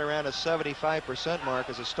he's right around a 75% mark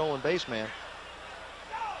as a stolen base man.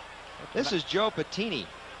 This is Joe Patini.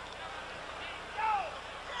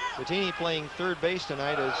 Patini playing 3rd base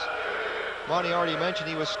tonight. As Monty already mentioned,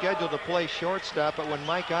 he was scheduled to play shortstop, but when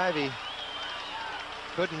Mike Ivey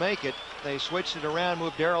couldn't make it, they switched it around,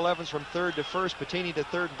 moved Darrell Evans from 3rd to 1st, Patini to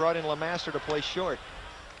 3rd, brought in LeMaster to play short.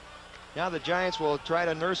 Now the Giants will try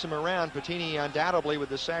to nurse him around. Patini undoubtedly with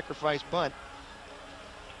the sacrifice bunt.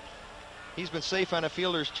 He's been safe on a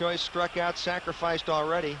fielder's choice, struck out, sacrificed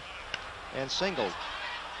already, and singled.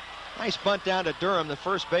 Nice bunt down to Durham, the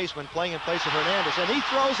first baseman, playing in place of Hernandez, and he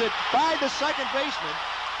throws it by the second baseman,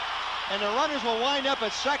 and the runners will wind up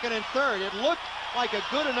at second and third. It looked like a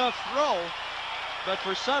good enough throw, but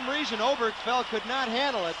for some reason Oberkfell could not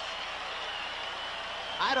handle it.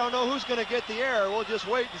 I don't know who's going to get the error. We'll just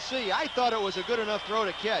wait and see. I thought it was a good enough throw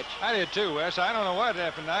to catch. I did too, Wes. I don't know what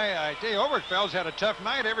happened. I tell you, Oberkfell's had a tough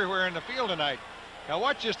night everywhere in the field tonight. Now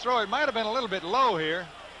watch this throw. It might have been a little bit low here.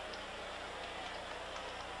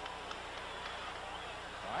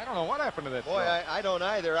 I don't know what happened to that throw. Boy, I don't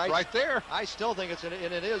either. Right there. I still think and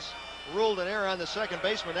it is ruled an error on the second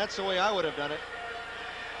baseman. That's the way I would have done it.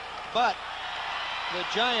 But the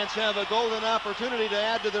Giants have a golden opportunity to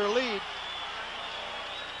add to their lead.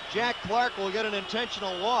 Jack Clark will get an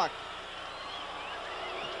intentional walk.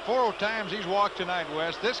 4 times he's walked tonight,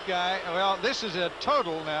 Wes. This guy, well, this is a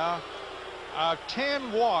total now of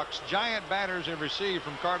 10 walks Giant batters have received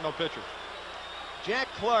from Cardinal pitchers. Jack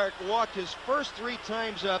Clark walked his first 3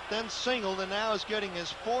 times up, then singled, and now is getting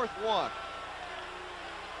his 4th walk.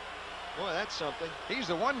 Boy, that's something. He's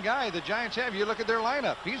the one guy the Giants have. You look at their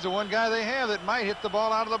lineup. He's the one guy they have that might hit the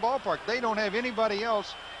ball out of the ballpark. They don't have anybody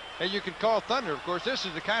else that you could call thunder. Of course, this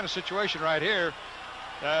is the kind of situation right here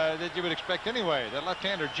that you would expect anyway. That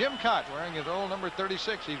left-hander, Jim Cott, wearing his old number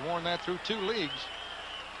 36. He's worn that through 2 leagues.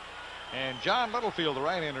 And John Littlefield, the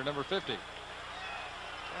right-hander, number 50.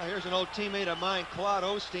 Now here's an old teammate of mine, Claude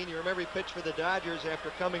Osteen. You remember he pitched for the Dodgers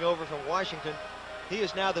after coming over from Washington. He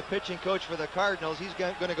is now the pitching coach for the Cardinals. He's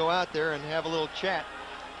going to go out there and have a little chat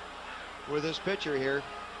with his pitcher here,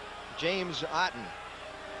 James Otten.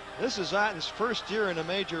 This is Otten's first year in the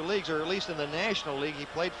major leagues, or at least in the National League. He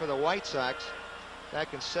played for the White Sox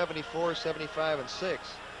back in 74, 75, and 6.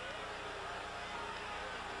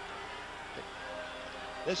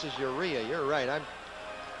 This is Urea. You're right. I'm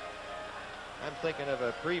thinking of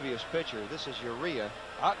a previous pitcher. This is Urea.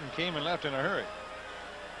 Otten came and left in a hurry.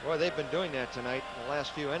 Boy, they've been doing that tonight, in the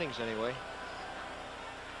last few innings anyway.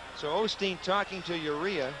 So Osteen talking to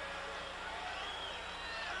Urea.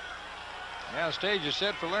 Now the stage is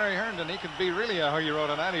set for Larry Herndon. He could be really a hero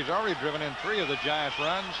tonight. He's already driven in 3 of the Giants'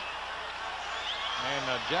 runs.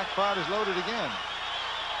 And jackpot is loaded again.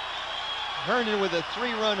 Herndon with a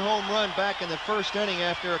 3-run home run back in the first inning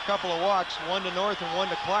after a couple of walks, 1 to North and 1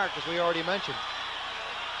 to Clark, as we already mentioned.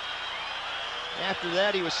 After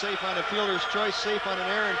that, he was safe on a fielder's choice, safe on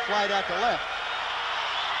an error, and flied out to left.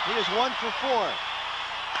 He is 1 for 4.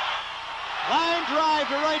 Line drive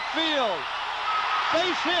to right field.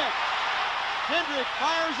 Base hit. Hendrick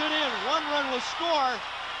fires it in. 1 run will score.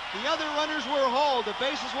 The other runners will hold. The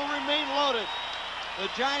bases will remain loaded. The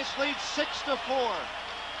Giants lead 6 to 4.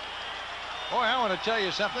 Boy, I want to tell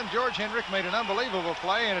you something. George Hendrick made an unbelievable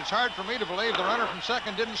play, and it's hard for me to believe the runner from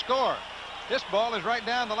second didn't score. This ball is right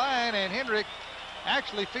down the line, and Hendrick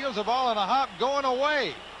actually feels the ball in a hop going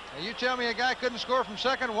away. Now, you tell me a guy couldn't score from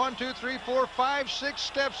second. 1, 2, 3, 4, 5, 6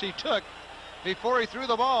 steps he took before he threw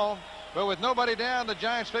the ball. But with nobody down, the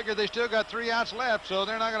Giants figured they still got 3 outs left, so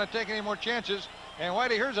they're not going to take any more chances. And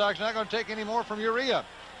Whitey Herzog's not going to take any more from Urea.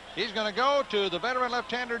 He's going to go to the veteran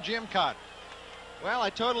left-hander, Jim Cott. Well, I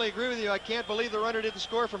totally agree with you. I can't believe the runner didn't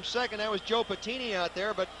score from second. That was Joe Patini out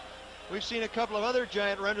there, but we've seen a couple of other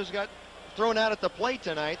Giant runners got thrown out at the plate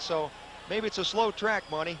tonight, so maybe it's a slow track,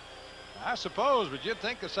 Monty. I suppose, but you'd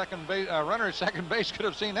think the second base, runner at second base could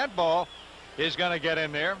have seen that ball is going to get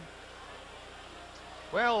in there.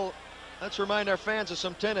 Well, let's remind our fans of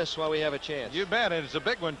some tennis while we have a chance. You bet. It's a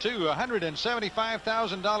big one, too. A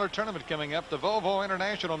 $175,000 tournament coming up. The Volvo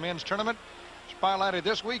International Men's Tournament. Spotlighted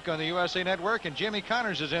this week on the USA Network, and Jimmy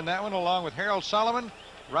Connors is in that one along with Harold Solomon,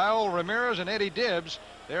 Raul Ramirez, and Eddie Dibbs.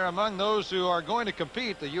 They're among those who are going to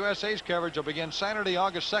compete. The USA's coverage will begin Saturday,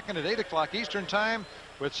 August 2nd at 8 o'clock Eastern Time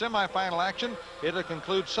with semifinal action. It'll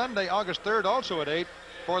conclude Sunday, August 3rd, also at 8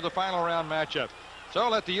 for the final round matchup. So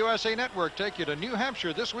let the USA Network take you to New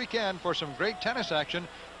Hampshire this weekend for some great tennis action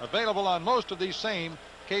available on most of these same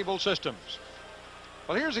cable systems.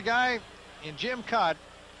 Well, here's a guy in Jim Cott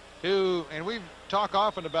who, and we've talked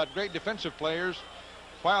often about great defensive players.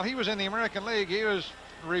 While he was in the American League, he was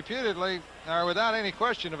reputedly, or without any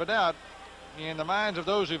question of a doubt, in the minds of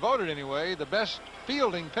those who voted anyway, the best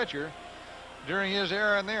fielding pitcher during his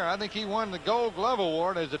era in there. I think he won the Gold Glove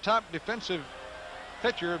Award as the top defensive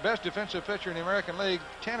pitcher, best defensive pitcher in the American League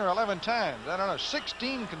 10 or 11 times. I don't know,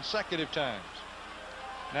 16 consecutive times.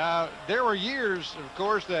 Now, there were years, of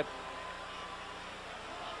course, that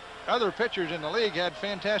other pitchers in the league had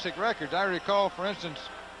fantastic records. I recall, for instance,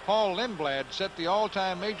 Paul Lindblad set the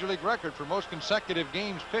all-time Major League record for most consecutive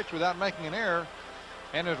games pitched without making an error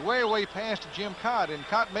and is way, way past Jim Cott. And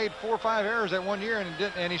Cott made 4 or 5 errors that one year,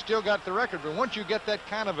 and he still got the record. But once you get that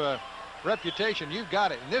kind of a reputation, you've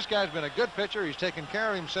got it. And this guy's been a good pitcher. He's taken care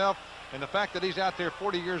of himself, and the fact that he's out there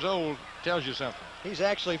 40 years old tells you something. He's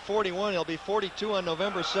actually 41. He'll be 42 on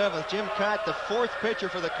November 7th. Jim Cott, the 4th pitcher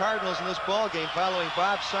for the Cardinals in this ball game, following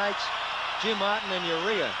Bob Sykes, Jim Otten, and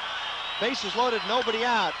Urea. Bases loaded, nobody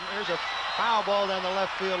out. There's a foul ball down the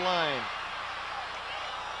left field line.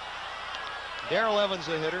 Darrell Evans,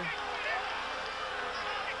 the hitter.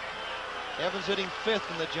 Evans hitting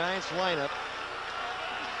 5th in the Giants lineup.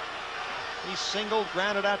 He singled,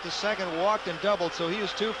 grounded out to second, walked and doubled, so he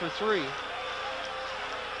is 2 for 3.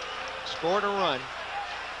 Scored a run.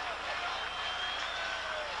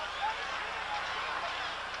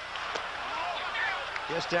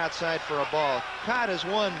 Just outside for a ball. Cott has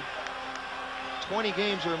won 20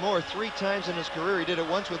 games or more 3 times in his career. He did it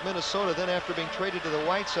once with Minnesota. Then after being traded to the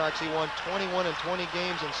White Sox, he won 21 and 20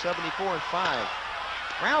 games and 74 and 5.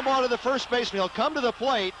 Ground ball to the first baseman. He'll come to the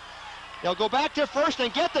plate. They'll go back to first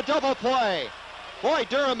and get the double play. Boy,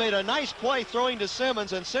 Durham made a nice play throwing to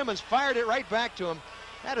Simmons, and Simmons fired it right back to him.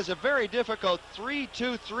 That is a very difficult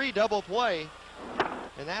 3-2-3 double play,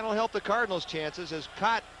 and that'll help the Cardinals' chances as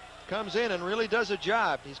Cott comes in and really does a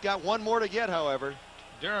job. He's got one more to get, however.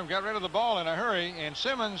 Durham got rid of the ball in a hurry, and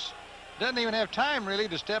Simmons doesn't even have time really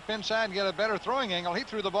to step inside and get a better throwing angle. He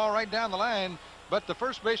threw the ball right down the line, but the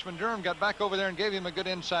first baseman Durham got back over there and gave him a good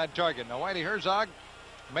inside target. Now Whitey Herzog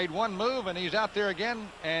made one move, and he's out there again,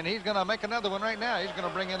 and he's going to make another one right now. He's going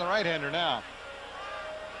to bring in the right-hander now.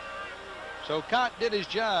 So Cott did his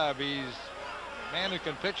job. He's a man who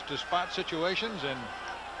can pitch to spot situations, and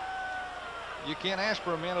you can't ask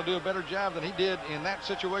for a man to do a better job than he did in that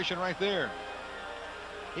situation right there.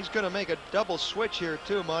 He's going to make a double switch here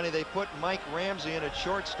too, Monty. They put Mike Ramsey in at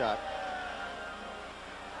shortstop.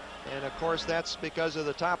 And of course that's because of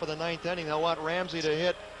the top of the 9th inning. They'll want Ramsey to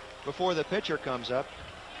hit before the pitcher comes up.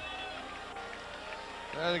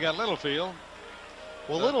 They got Littlefield.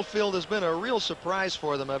 Well, Littlefield has been a real surprise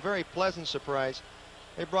for them, a very pleasant surprise.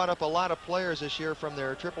 They brought up a lot of players this year from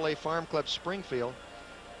their AAA farm club Springfield.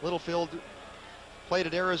 Littlefield played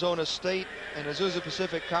at Arizona State and Azusa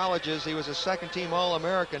Pacific Colleges. He was a second-team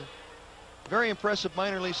All-American. Very impressive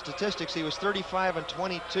minor league statistics. He was 35 and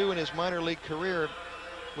 22 in his minor league career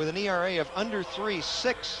with an ERA of under 3,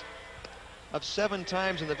 6 of 7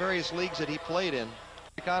 times in the various leagues that he played in.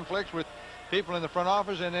 Conflicts with people in the front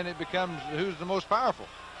office, and then it becomes who's the most powerful.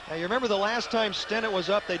 Now you remember the last time Stennett was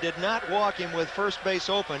up, they did not walk him with first base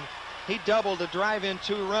open. He doubled to drive in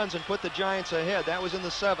 2 runs and put the Giants ahead. That was in the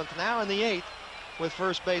 7th. Now in the 8th with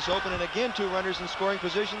first base open and again 2 runners in scoring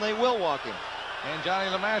position, they will walk him. And Johnny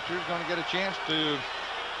LeMaster is going to get a chance to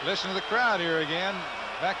listen to the crowd here again.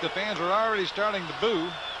 In fact, the fans are already starting to boo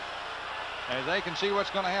as they can see what's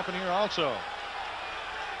going to happen here also.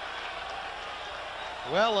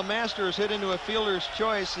 Well, LeMaster is hit into a fielder's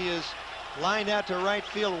choice. He is lined out to right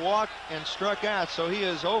field, walked and struck out, so he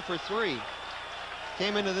is 0 for 3.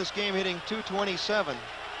 Came into this game hitting .227.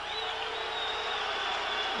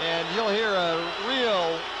 And you'll hear a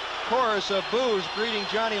real chorus of boos greeting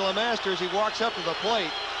Johnny LeMaster as he walks up to the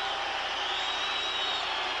plate.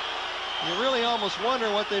 You really almost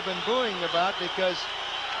wonder what they've been booing about, because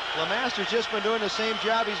LeMaster's just been doing the same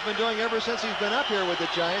job he's been doing ever since he's been up here with the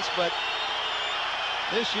Giants, but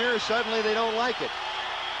this year suddenly they don't like it.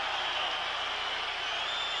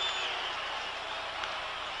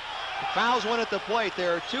 Fouls one at the plate.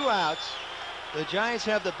 There are 2 outs. The Giants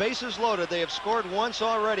have the bases loaded. They have scored once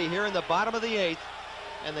already here in the bottom of the 8th,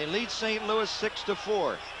 and they lead St. Louis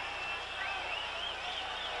 6-4.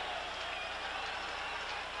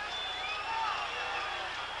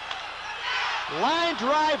 Line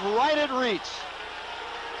drive right at Reitz.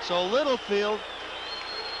 So Littlefield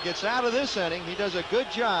gets out of this inning. He does a good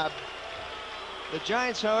job. The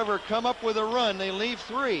Giants, however, come up with a run. They leave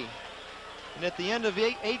 3. And at the end of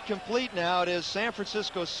 8 complete now, it is San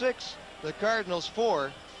Francisco 6, the Cardinals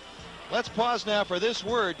 4. Let's pause now for this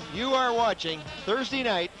word. You are watching Thursday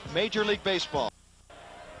night Major League Baseball.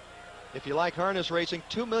 If you like harness racing,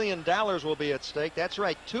 $2 million will be at stake. That's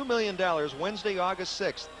right, $2 million Wednesday, August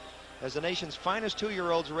 6th, as the nation's finest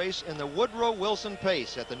 2-year-olds race in the Woodrow Wilson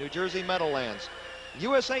Pace at the New Jersey Meadowlands.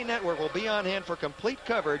 USA Network will be on hand for complete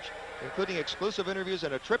coverage, including exclusive interviews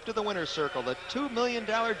and a trip to the winner's circle. The $2 million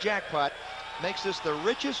jackpot makes this the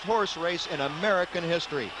richest horse race in American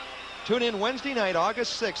history. Tune in Wednesday night,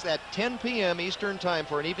 August 6th at 10 p.m. Eastern Time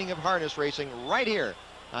for an evening of harness racing right here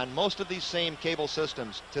on most of these same cable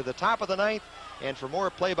systems. To the top of the 9th, and for more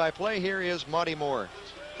play-by-play, here is Monty Moore.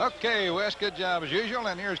 Okay, Wes, good job as usual.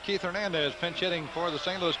 And here's Keith Hernandez pinch hitting for the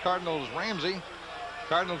St. Louis Cardinals. Ramsey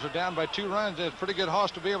Cardinals are down by 2 runs. It's a pretty good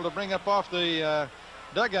hoss to be able to bring up off the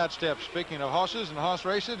dugout steps. Speaking of horses and horse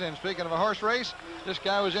races, and speaking of a horse race, this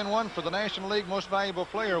guy was in one for the National League Most Valuable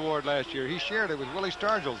Player Award last year. He shared it with Willie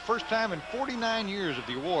Stargell. First time in 49 years of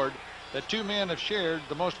the award that 2 men have shared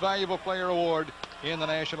the Most Valuable Player Award in the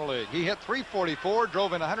National League. He hit .344,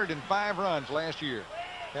 drove in 105 runs last year.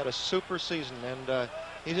 Had a super season, and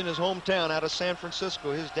he's in his hometown out of San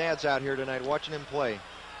Francisco. His dad's out here tonight watching him play.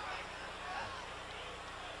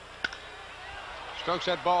 Strokes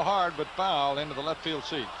that ball hard, but foul into the left field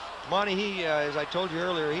seat. Monty, he, as I told you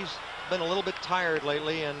earlier, he's been a little bit tired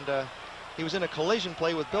lately, and he was in a collision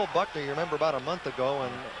play with Bill Buckner, you remember, about a month ago,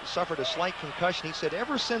 and suffered a slight concussion. He said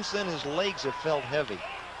ever since then his legs have felt heavy.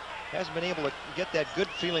 Hasn't been able to get that good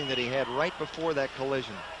feeling that he had right before that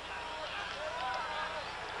collision.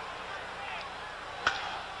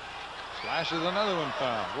 Slashes another one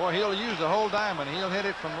foul. Boy, he'll use the whole diamond. He'll hit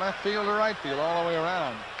it from left field to right field all the way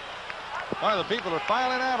around. Boy, the people are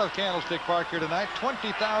filing out of Candlestick Park here tonight.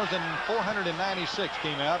 20,496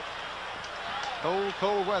 came out. Cold,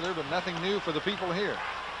 cold weather, but nothing new for the people here.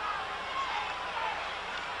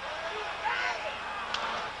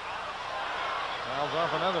 Fouls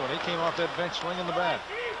off another one. He came off that bench swinging the bat.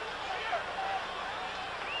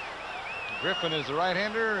 Griffin is the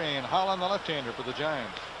right-hander, and Holland the left-hander for the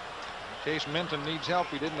Giants. In case Minton needs help,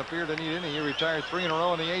 he didn't appear to need any. He retired 3 in a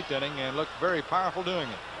row in the 8th inning and looked very powerful doing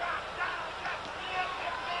it.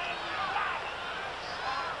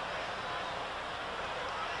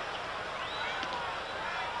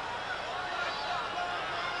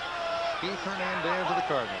 Keith Hernandez of the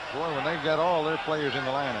Cardinals. Boy, when they've got all their players in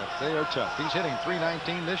the lineup, they are tough. He's hitting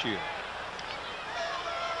 .319 this year.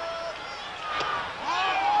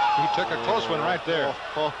 He took a close one right there.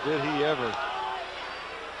 Oh, did he ever.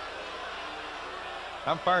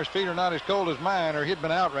 Umpire's feet are not as cold as mine, or he'd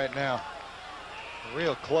been out right now. A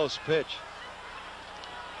real close pitch.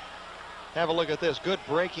 Have a look at this. Good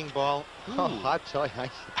breaking ball. Oh, I tell you.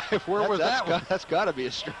 Where was that one? That's got to be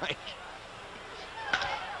a strike.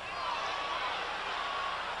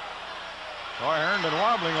 Boy, Hearn been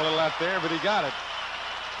wobbling a little out there, but he got it.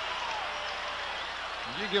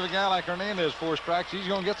 You give a guy like Hernandez 4 strikes, he's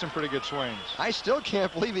going to get some pretty good swings. I still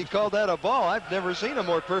can't believe he called that a ball. I've never seen a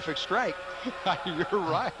more perfect strike. You're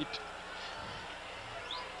right.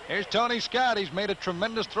 Here's Tony Scott. He's made a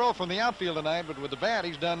tremendous throw from the outfield tonight, but with the bat,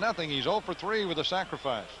 he's done nothing. He's 0 for 3 with a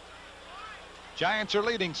sacrifice. Giants are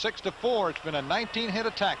leading 6-4. It's been a 19-hit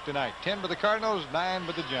attack tonight. 10 by the Cardinals, 9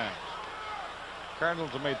 by the Giants.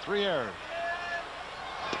 Cardinals have made 3 errors.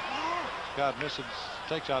 Scott misses,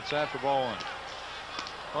 takes outside for ball 1.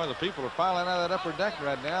 Boy, the people are filing out of that upper deck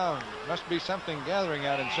right now. Must be something gathering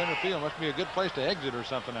out in center field. Must be a good place to exit or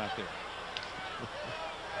something out there.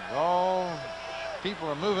 All people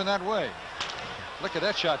are moving that way. Look at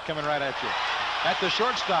that shot coming right at you. At the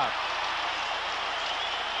shortstop.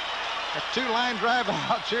 A 2-line drive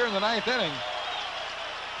outs here in the 9th inning.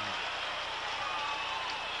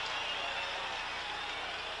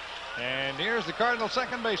 And here's the Cardinals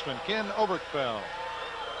second baseman, Ken Oberkfell.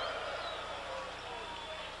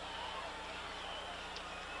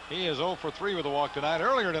 He is 0 for 3 with a walk tonight.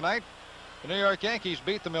 Earlier tonight, the New York Yankees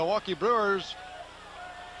beat the Milwaukee Brewers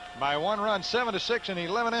by 1 run, 7-6 in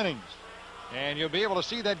 11 innings. And you'll be able to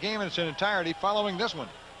see that game in its entirety following this one.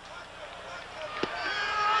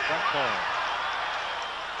 Strike call.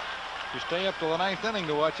 If you stay up till the 9th inning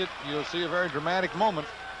to watch it, you'll see a very dramatic moment.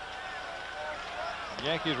 The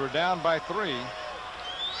Yankees were down by 3.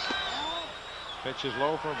 Pitch is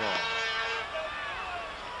low for a ball.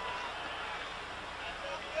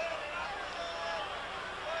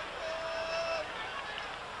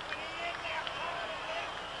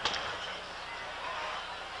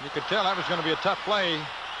 You could tell that was going to be a tough play,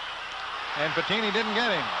 and Patini didn't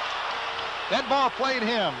get him. That ball played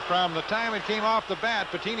him from the time it came off the bat.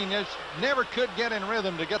 Patini just never could get in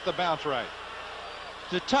rhythm to get the bounce right.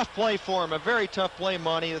 It's a tough play for him, a very tough play,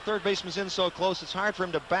 Monty. The third baseman's in so close, it's hard for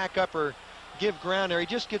him to back up or give ground there. He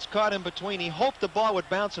just gets caught in between. He hoped the ball would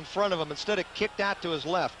bounce in front of him instead of kicked out to his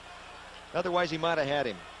left. Otherwise, he might have had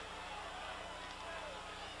him.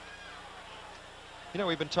 You know,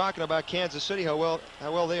 we've been talking about Kansas City, how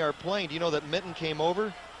well they are playing. Do you know that Minton came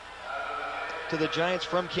over to the Giants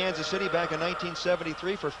from Kansas City back in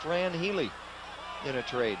 1973 for Fran Healy in a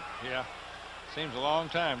trade? Yeah, seems a long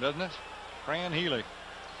time, doesn't it? Fran Healy.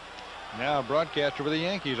 Now a broadcaster with the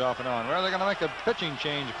Yankees off and on. Where are they going to make a pitching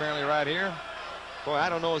change apparently right here? Boy, I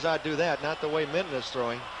don't know as I'd do that. Not the way Minton is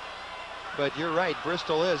throwing. But you're right,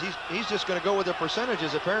 Bristol is. He's just going to go with the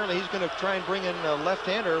percentages. Apparently he's going to try and bring in a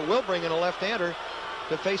left-hander, will bring in a left-hander,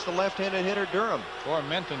 to face the left-handed hitter Durham. Boy,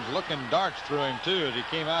 Minton's looking darts through him, too, as he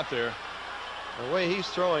came out there. The way he's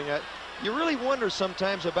throwing it, you really wonder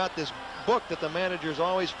sometimes about this book that the managers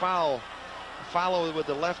always follow with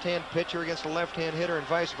the left-hand pitcher against the left-hand hitter and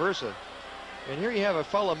vice versa. And here you have a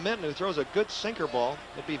fellow Minton who throws a good sinker ball.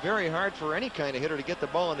 It'd be very hard for any kind of hitter to get the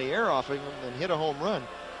ball in the air off him and hit a home run.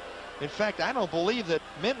 In fact, I don't believe that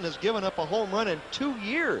Minton has given up a home run in 2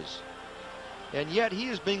 years. And yet he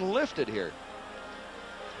is being lifted here.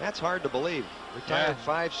 That's hard to believe. Retired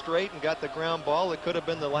 5 straight and got the ground ball that could have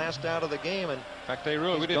been the last out of the game. And in fact, they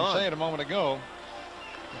ruled. We didn't say it a moment ago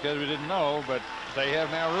because we didn't know, but they have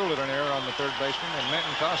now ruled it an error on the third baseman. And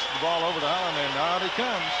Minton tosses the ball over to Holland, and out he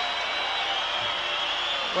comes.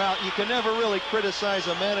 Well, you can never really criticize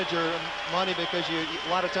a manager, Monty, because a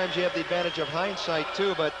lot of times you have the advantage of hindsight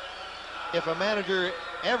too. But if a manager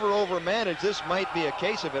ever overmanaged, this might be a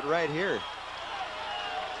case of it right here.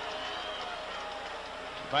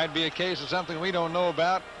 Might be a case of something we don't know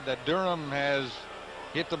about, that Durham has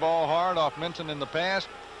hit the ball hard off Minton in the past.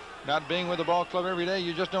 Not being with the ball club every day,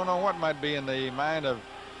 you just don't know what might be in the mind of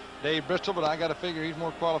Dave Bristol, but I got to figure he's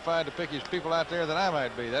more qualified to pick his people out there than I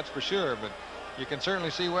might be, that's for sure. But you can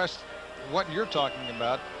certainly see, Wes, what you're talking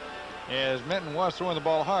about, as Minton was throwing the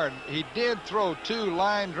ball hard. He did throw 2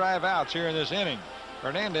 line drive outs here in this inning.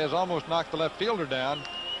 Hernandez almost knocked the left fielder down,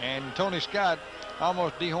 and Tony Scott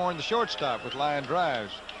almost dehorned the shortstop with line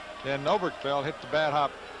drives. Then Oberkfell hit the bat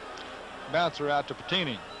hop bouncer out to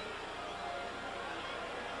Patini.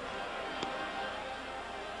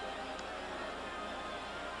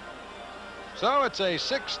 So it's a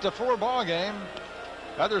 6-4 ball game.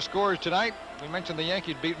 Other scores tonight, we mentioned the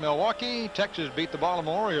Yankees beat Milwaukee. Texas beat the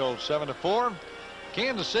Baltimore Orioles 7-4.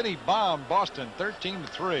 Kansas City bombed Boston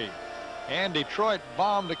 13-3. And Detroit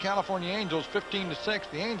bombed the California Angels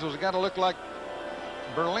 15-6. The Angels have got to look like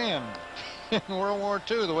Berlin in World War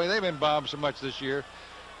II, the way they've been bombed so much this year.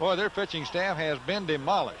 Boy, their pitching staff has been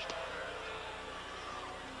demolished.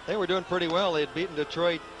 They were doing pretty well. They had beaten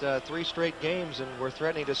Detroit 3 straight games and were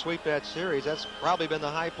threatening to sweep that series. That's probably been the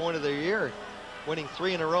high point of the year, winning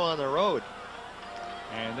 3 in a row on the road.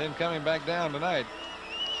 And then coming back down tonight,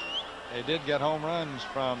 they did get home runs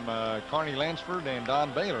from Carney Lansford and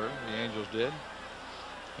Don Baylor, the Angels did.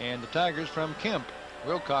 And the Tigers from Kemp.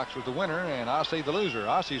 Wilcox was the winner, and Ossie the loser.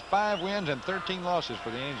 Ossie's 5 wins and 13 losses for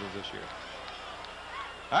the Angels this year.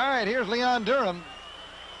 All right, here's Leon Durham.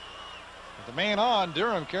 With the man on,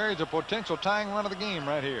 Durham carries a potential tying run of the game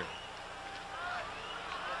right here.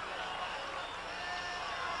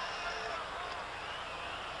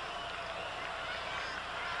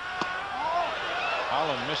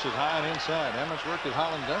 Holland misses high and inside. How much work has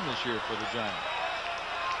Holland done this year for the Giants?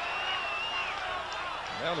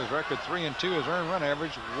 Well, his record 3-2, his earned run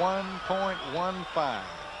average 1.15.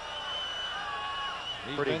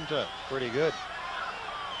 He's been tough. Pretty good.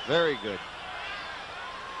 Very good.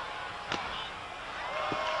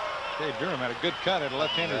 Dave Durham had a good cut at a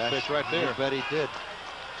left-handed pitch right there. I bet he did.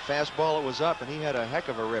 Fastball, it was up, and he had a heck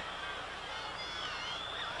of a rip.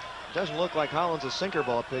 Doesn't look like Holland's a sinker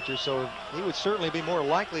ball pitcher, so he would certainly be more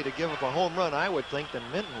likely to give up a home run, I would think, than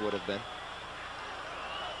Minton would have been.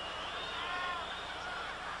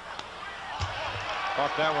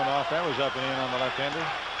 Caught that one off. That was up and in on the left-hander.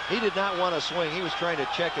 He did not want to swing. He was trying to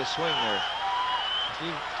check his swing there.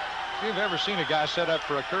 If you've ever seen a guy set up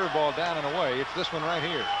for a curveball down and away, it's this one right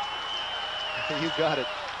here. You got it.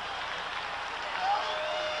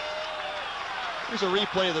 Here's a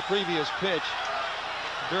replay of the previous pitch.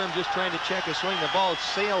 Durham just trying to check his swing. The ball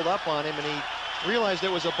sailed up on him, and he realized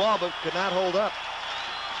it was a ball but could not hold up.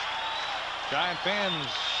 Giant fans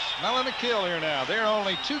smelling a kill here now. They're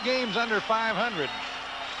only 2 games under 500.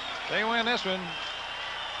 They win this one.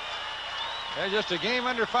 They're just a game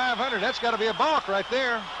under 500. That's got to be a balk right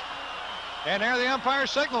there. And there the umpire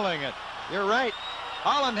signaling it. You're right.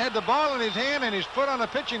 Holland had the ball in his hand and his foot on the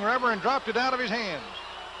pitching rubber and dropped it out of his hands.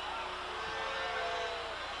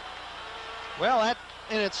 Well, that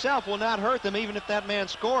in itself will not hurt them even if that man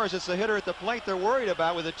scores. It's the hitter at the plate they're worried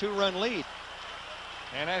about with a 2-run lead.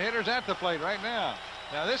 And that hitter's at the plate right now.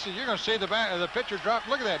 Now this is, you're going to see the pitcher drop.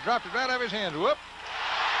 Look at that, dropped it right out of his hands. Whoop.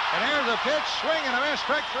 And there's the pitch, swing and a miss,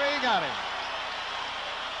 strike 3, got him.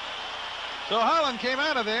 So Holland came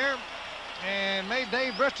out of there and made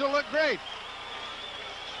Dave Bristol look great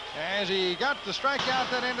as he got the strikeout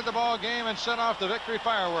that ended the ball game and set off the victory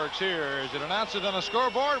fireworks here. As it announces on the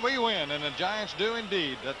scoreboard, we win, and the Giants do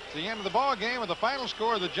indeed. That's the end of the ball game with the final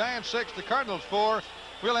score: the Giants 6, the Cardinals 4.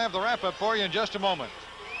 We'll have the wrap-up for you in just a moment.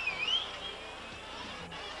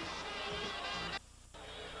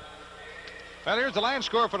 Well, here's the line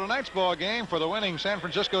score for tonight's ball game. For the winning San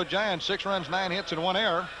Francisco Giants, 6 runs, 9 hits, and 1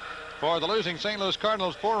 error. For the losing St. Louis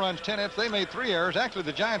Cardinals, 4 runs, 10 hits. They made 3 errors. Actually,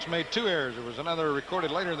 the Giants made 2 errors. There was another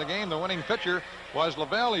recorded later in the game. The winning pitcher was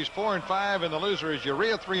LaBelle. He's 4-5, and the loser is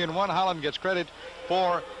Urea, 3-1. Holland gets credit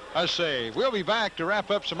for a save. We'll be back to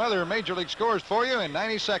wrap up some other Major League scores for you in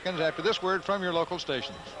 90 seconds after this word from your local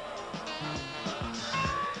stations.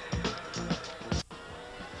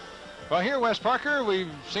 Well, here, Wes Parker,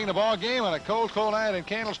 we've seen a ball game on a cold night in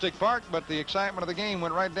Candlestick Park, but the excitement of the game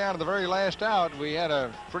went right down to the very last out. We had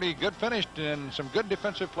a pretty good finish and some good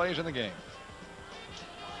defensive plays in the game.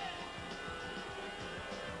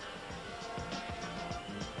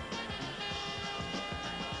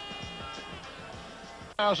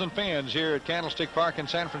 Thousand fans here at Candlestick Park in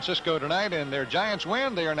San Francisco tonight, and their Giants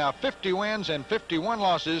win. They are now 50 wins and 51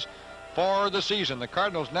 losses for the season. The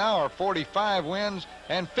Cardinals now are 45 wins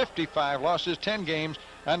and 55 losses, 10 games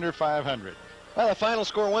under 500. Well, the final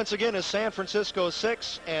score once again is San Francisco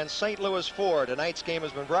 6 and St. Louis 4. Tonight's game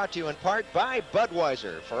has been brought to you in part by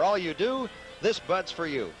Budweiser. For all you do, this Bud's for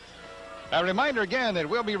you. A reminder again that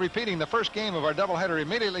we'll be repeating the first game of our doubleheader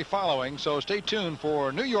immediately following, so stay tuned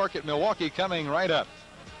for New York at Milwaukee coming right up.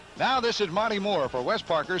 Now this is Monty Moore for Wes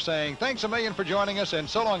Parker saying thanks a million for joining us, and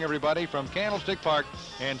so long everybody from Candlestick Park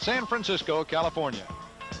in San Francisco, California.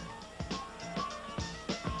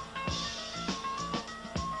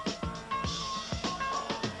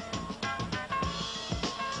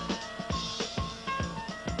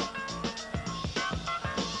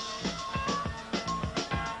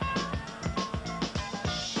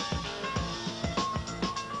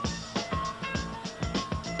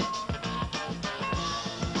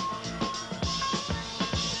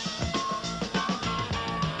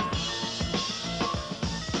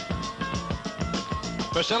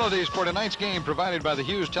 Facilities for tonight's game provided by the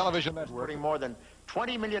Hughes Television Network. Putting more than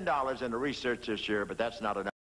 $20 million into research this year, but that's not enough.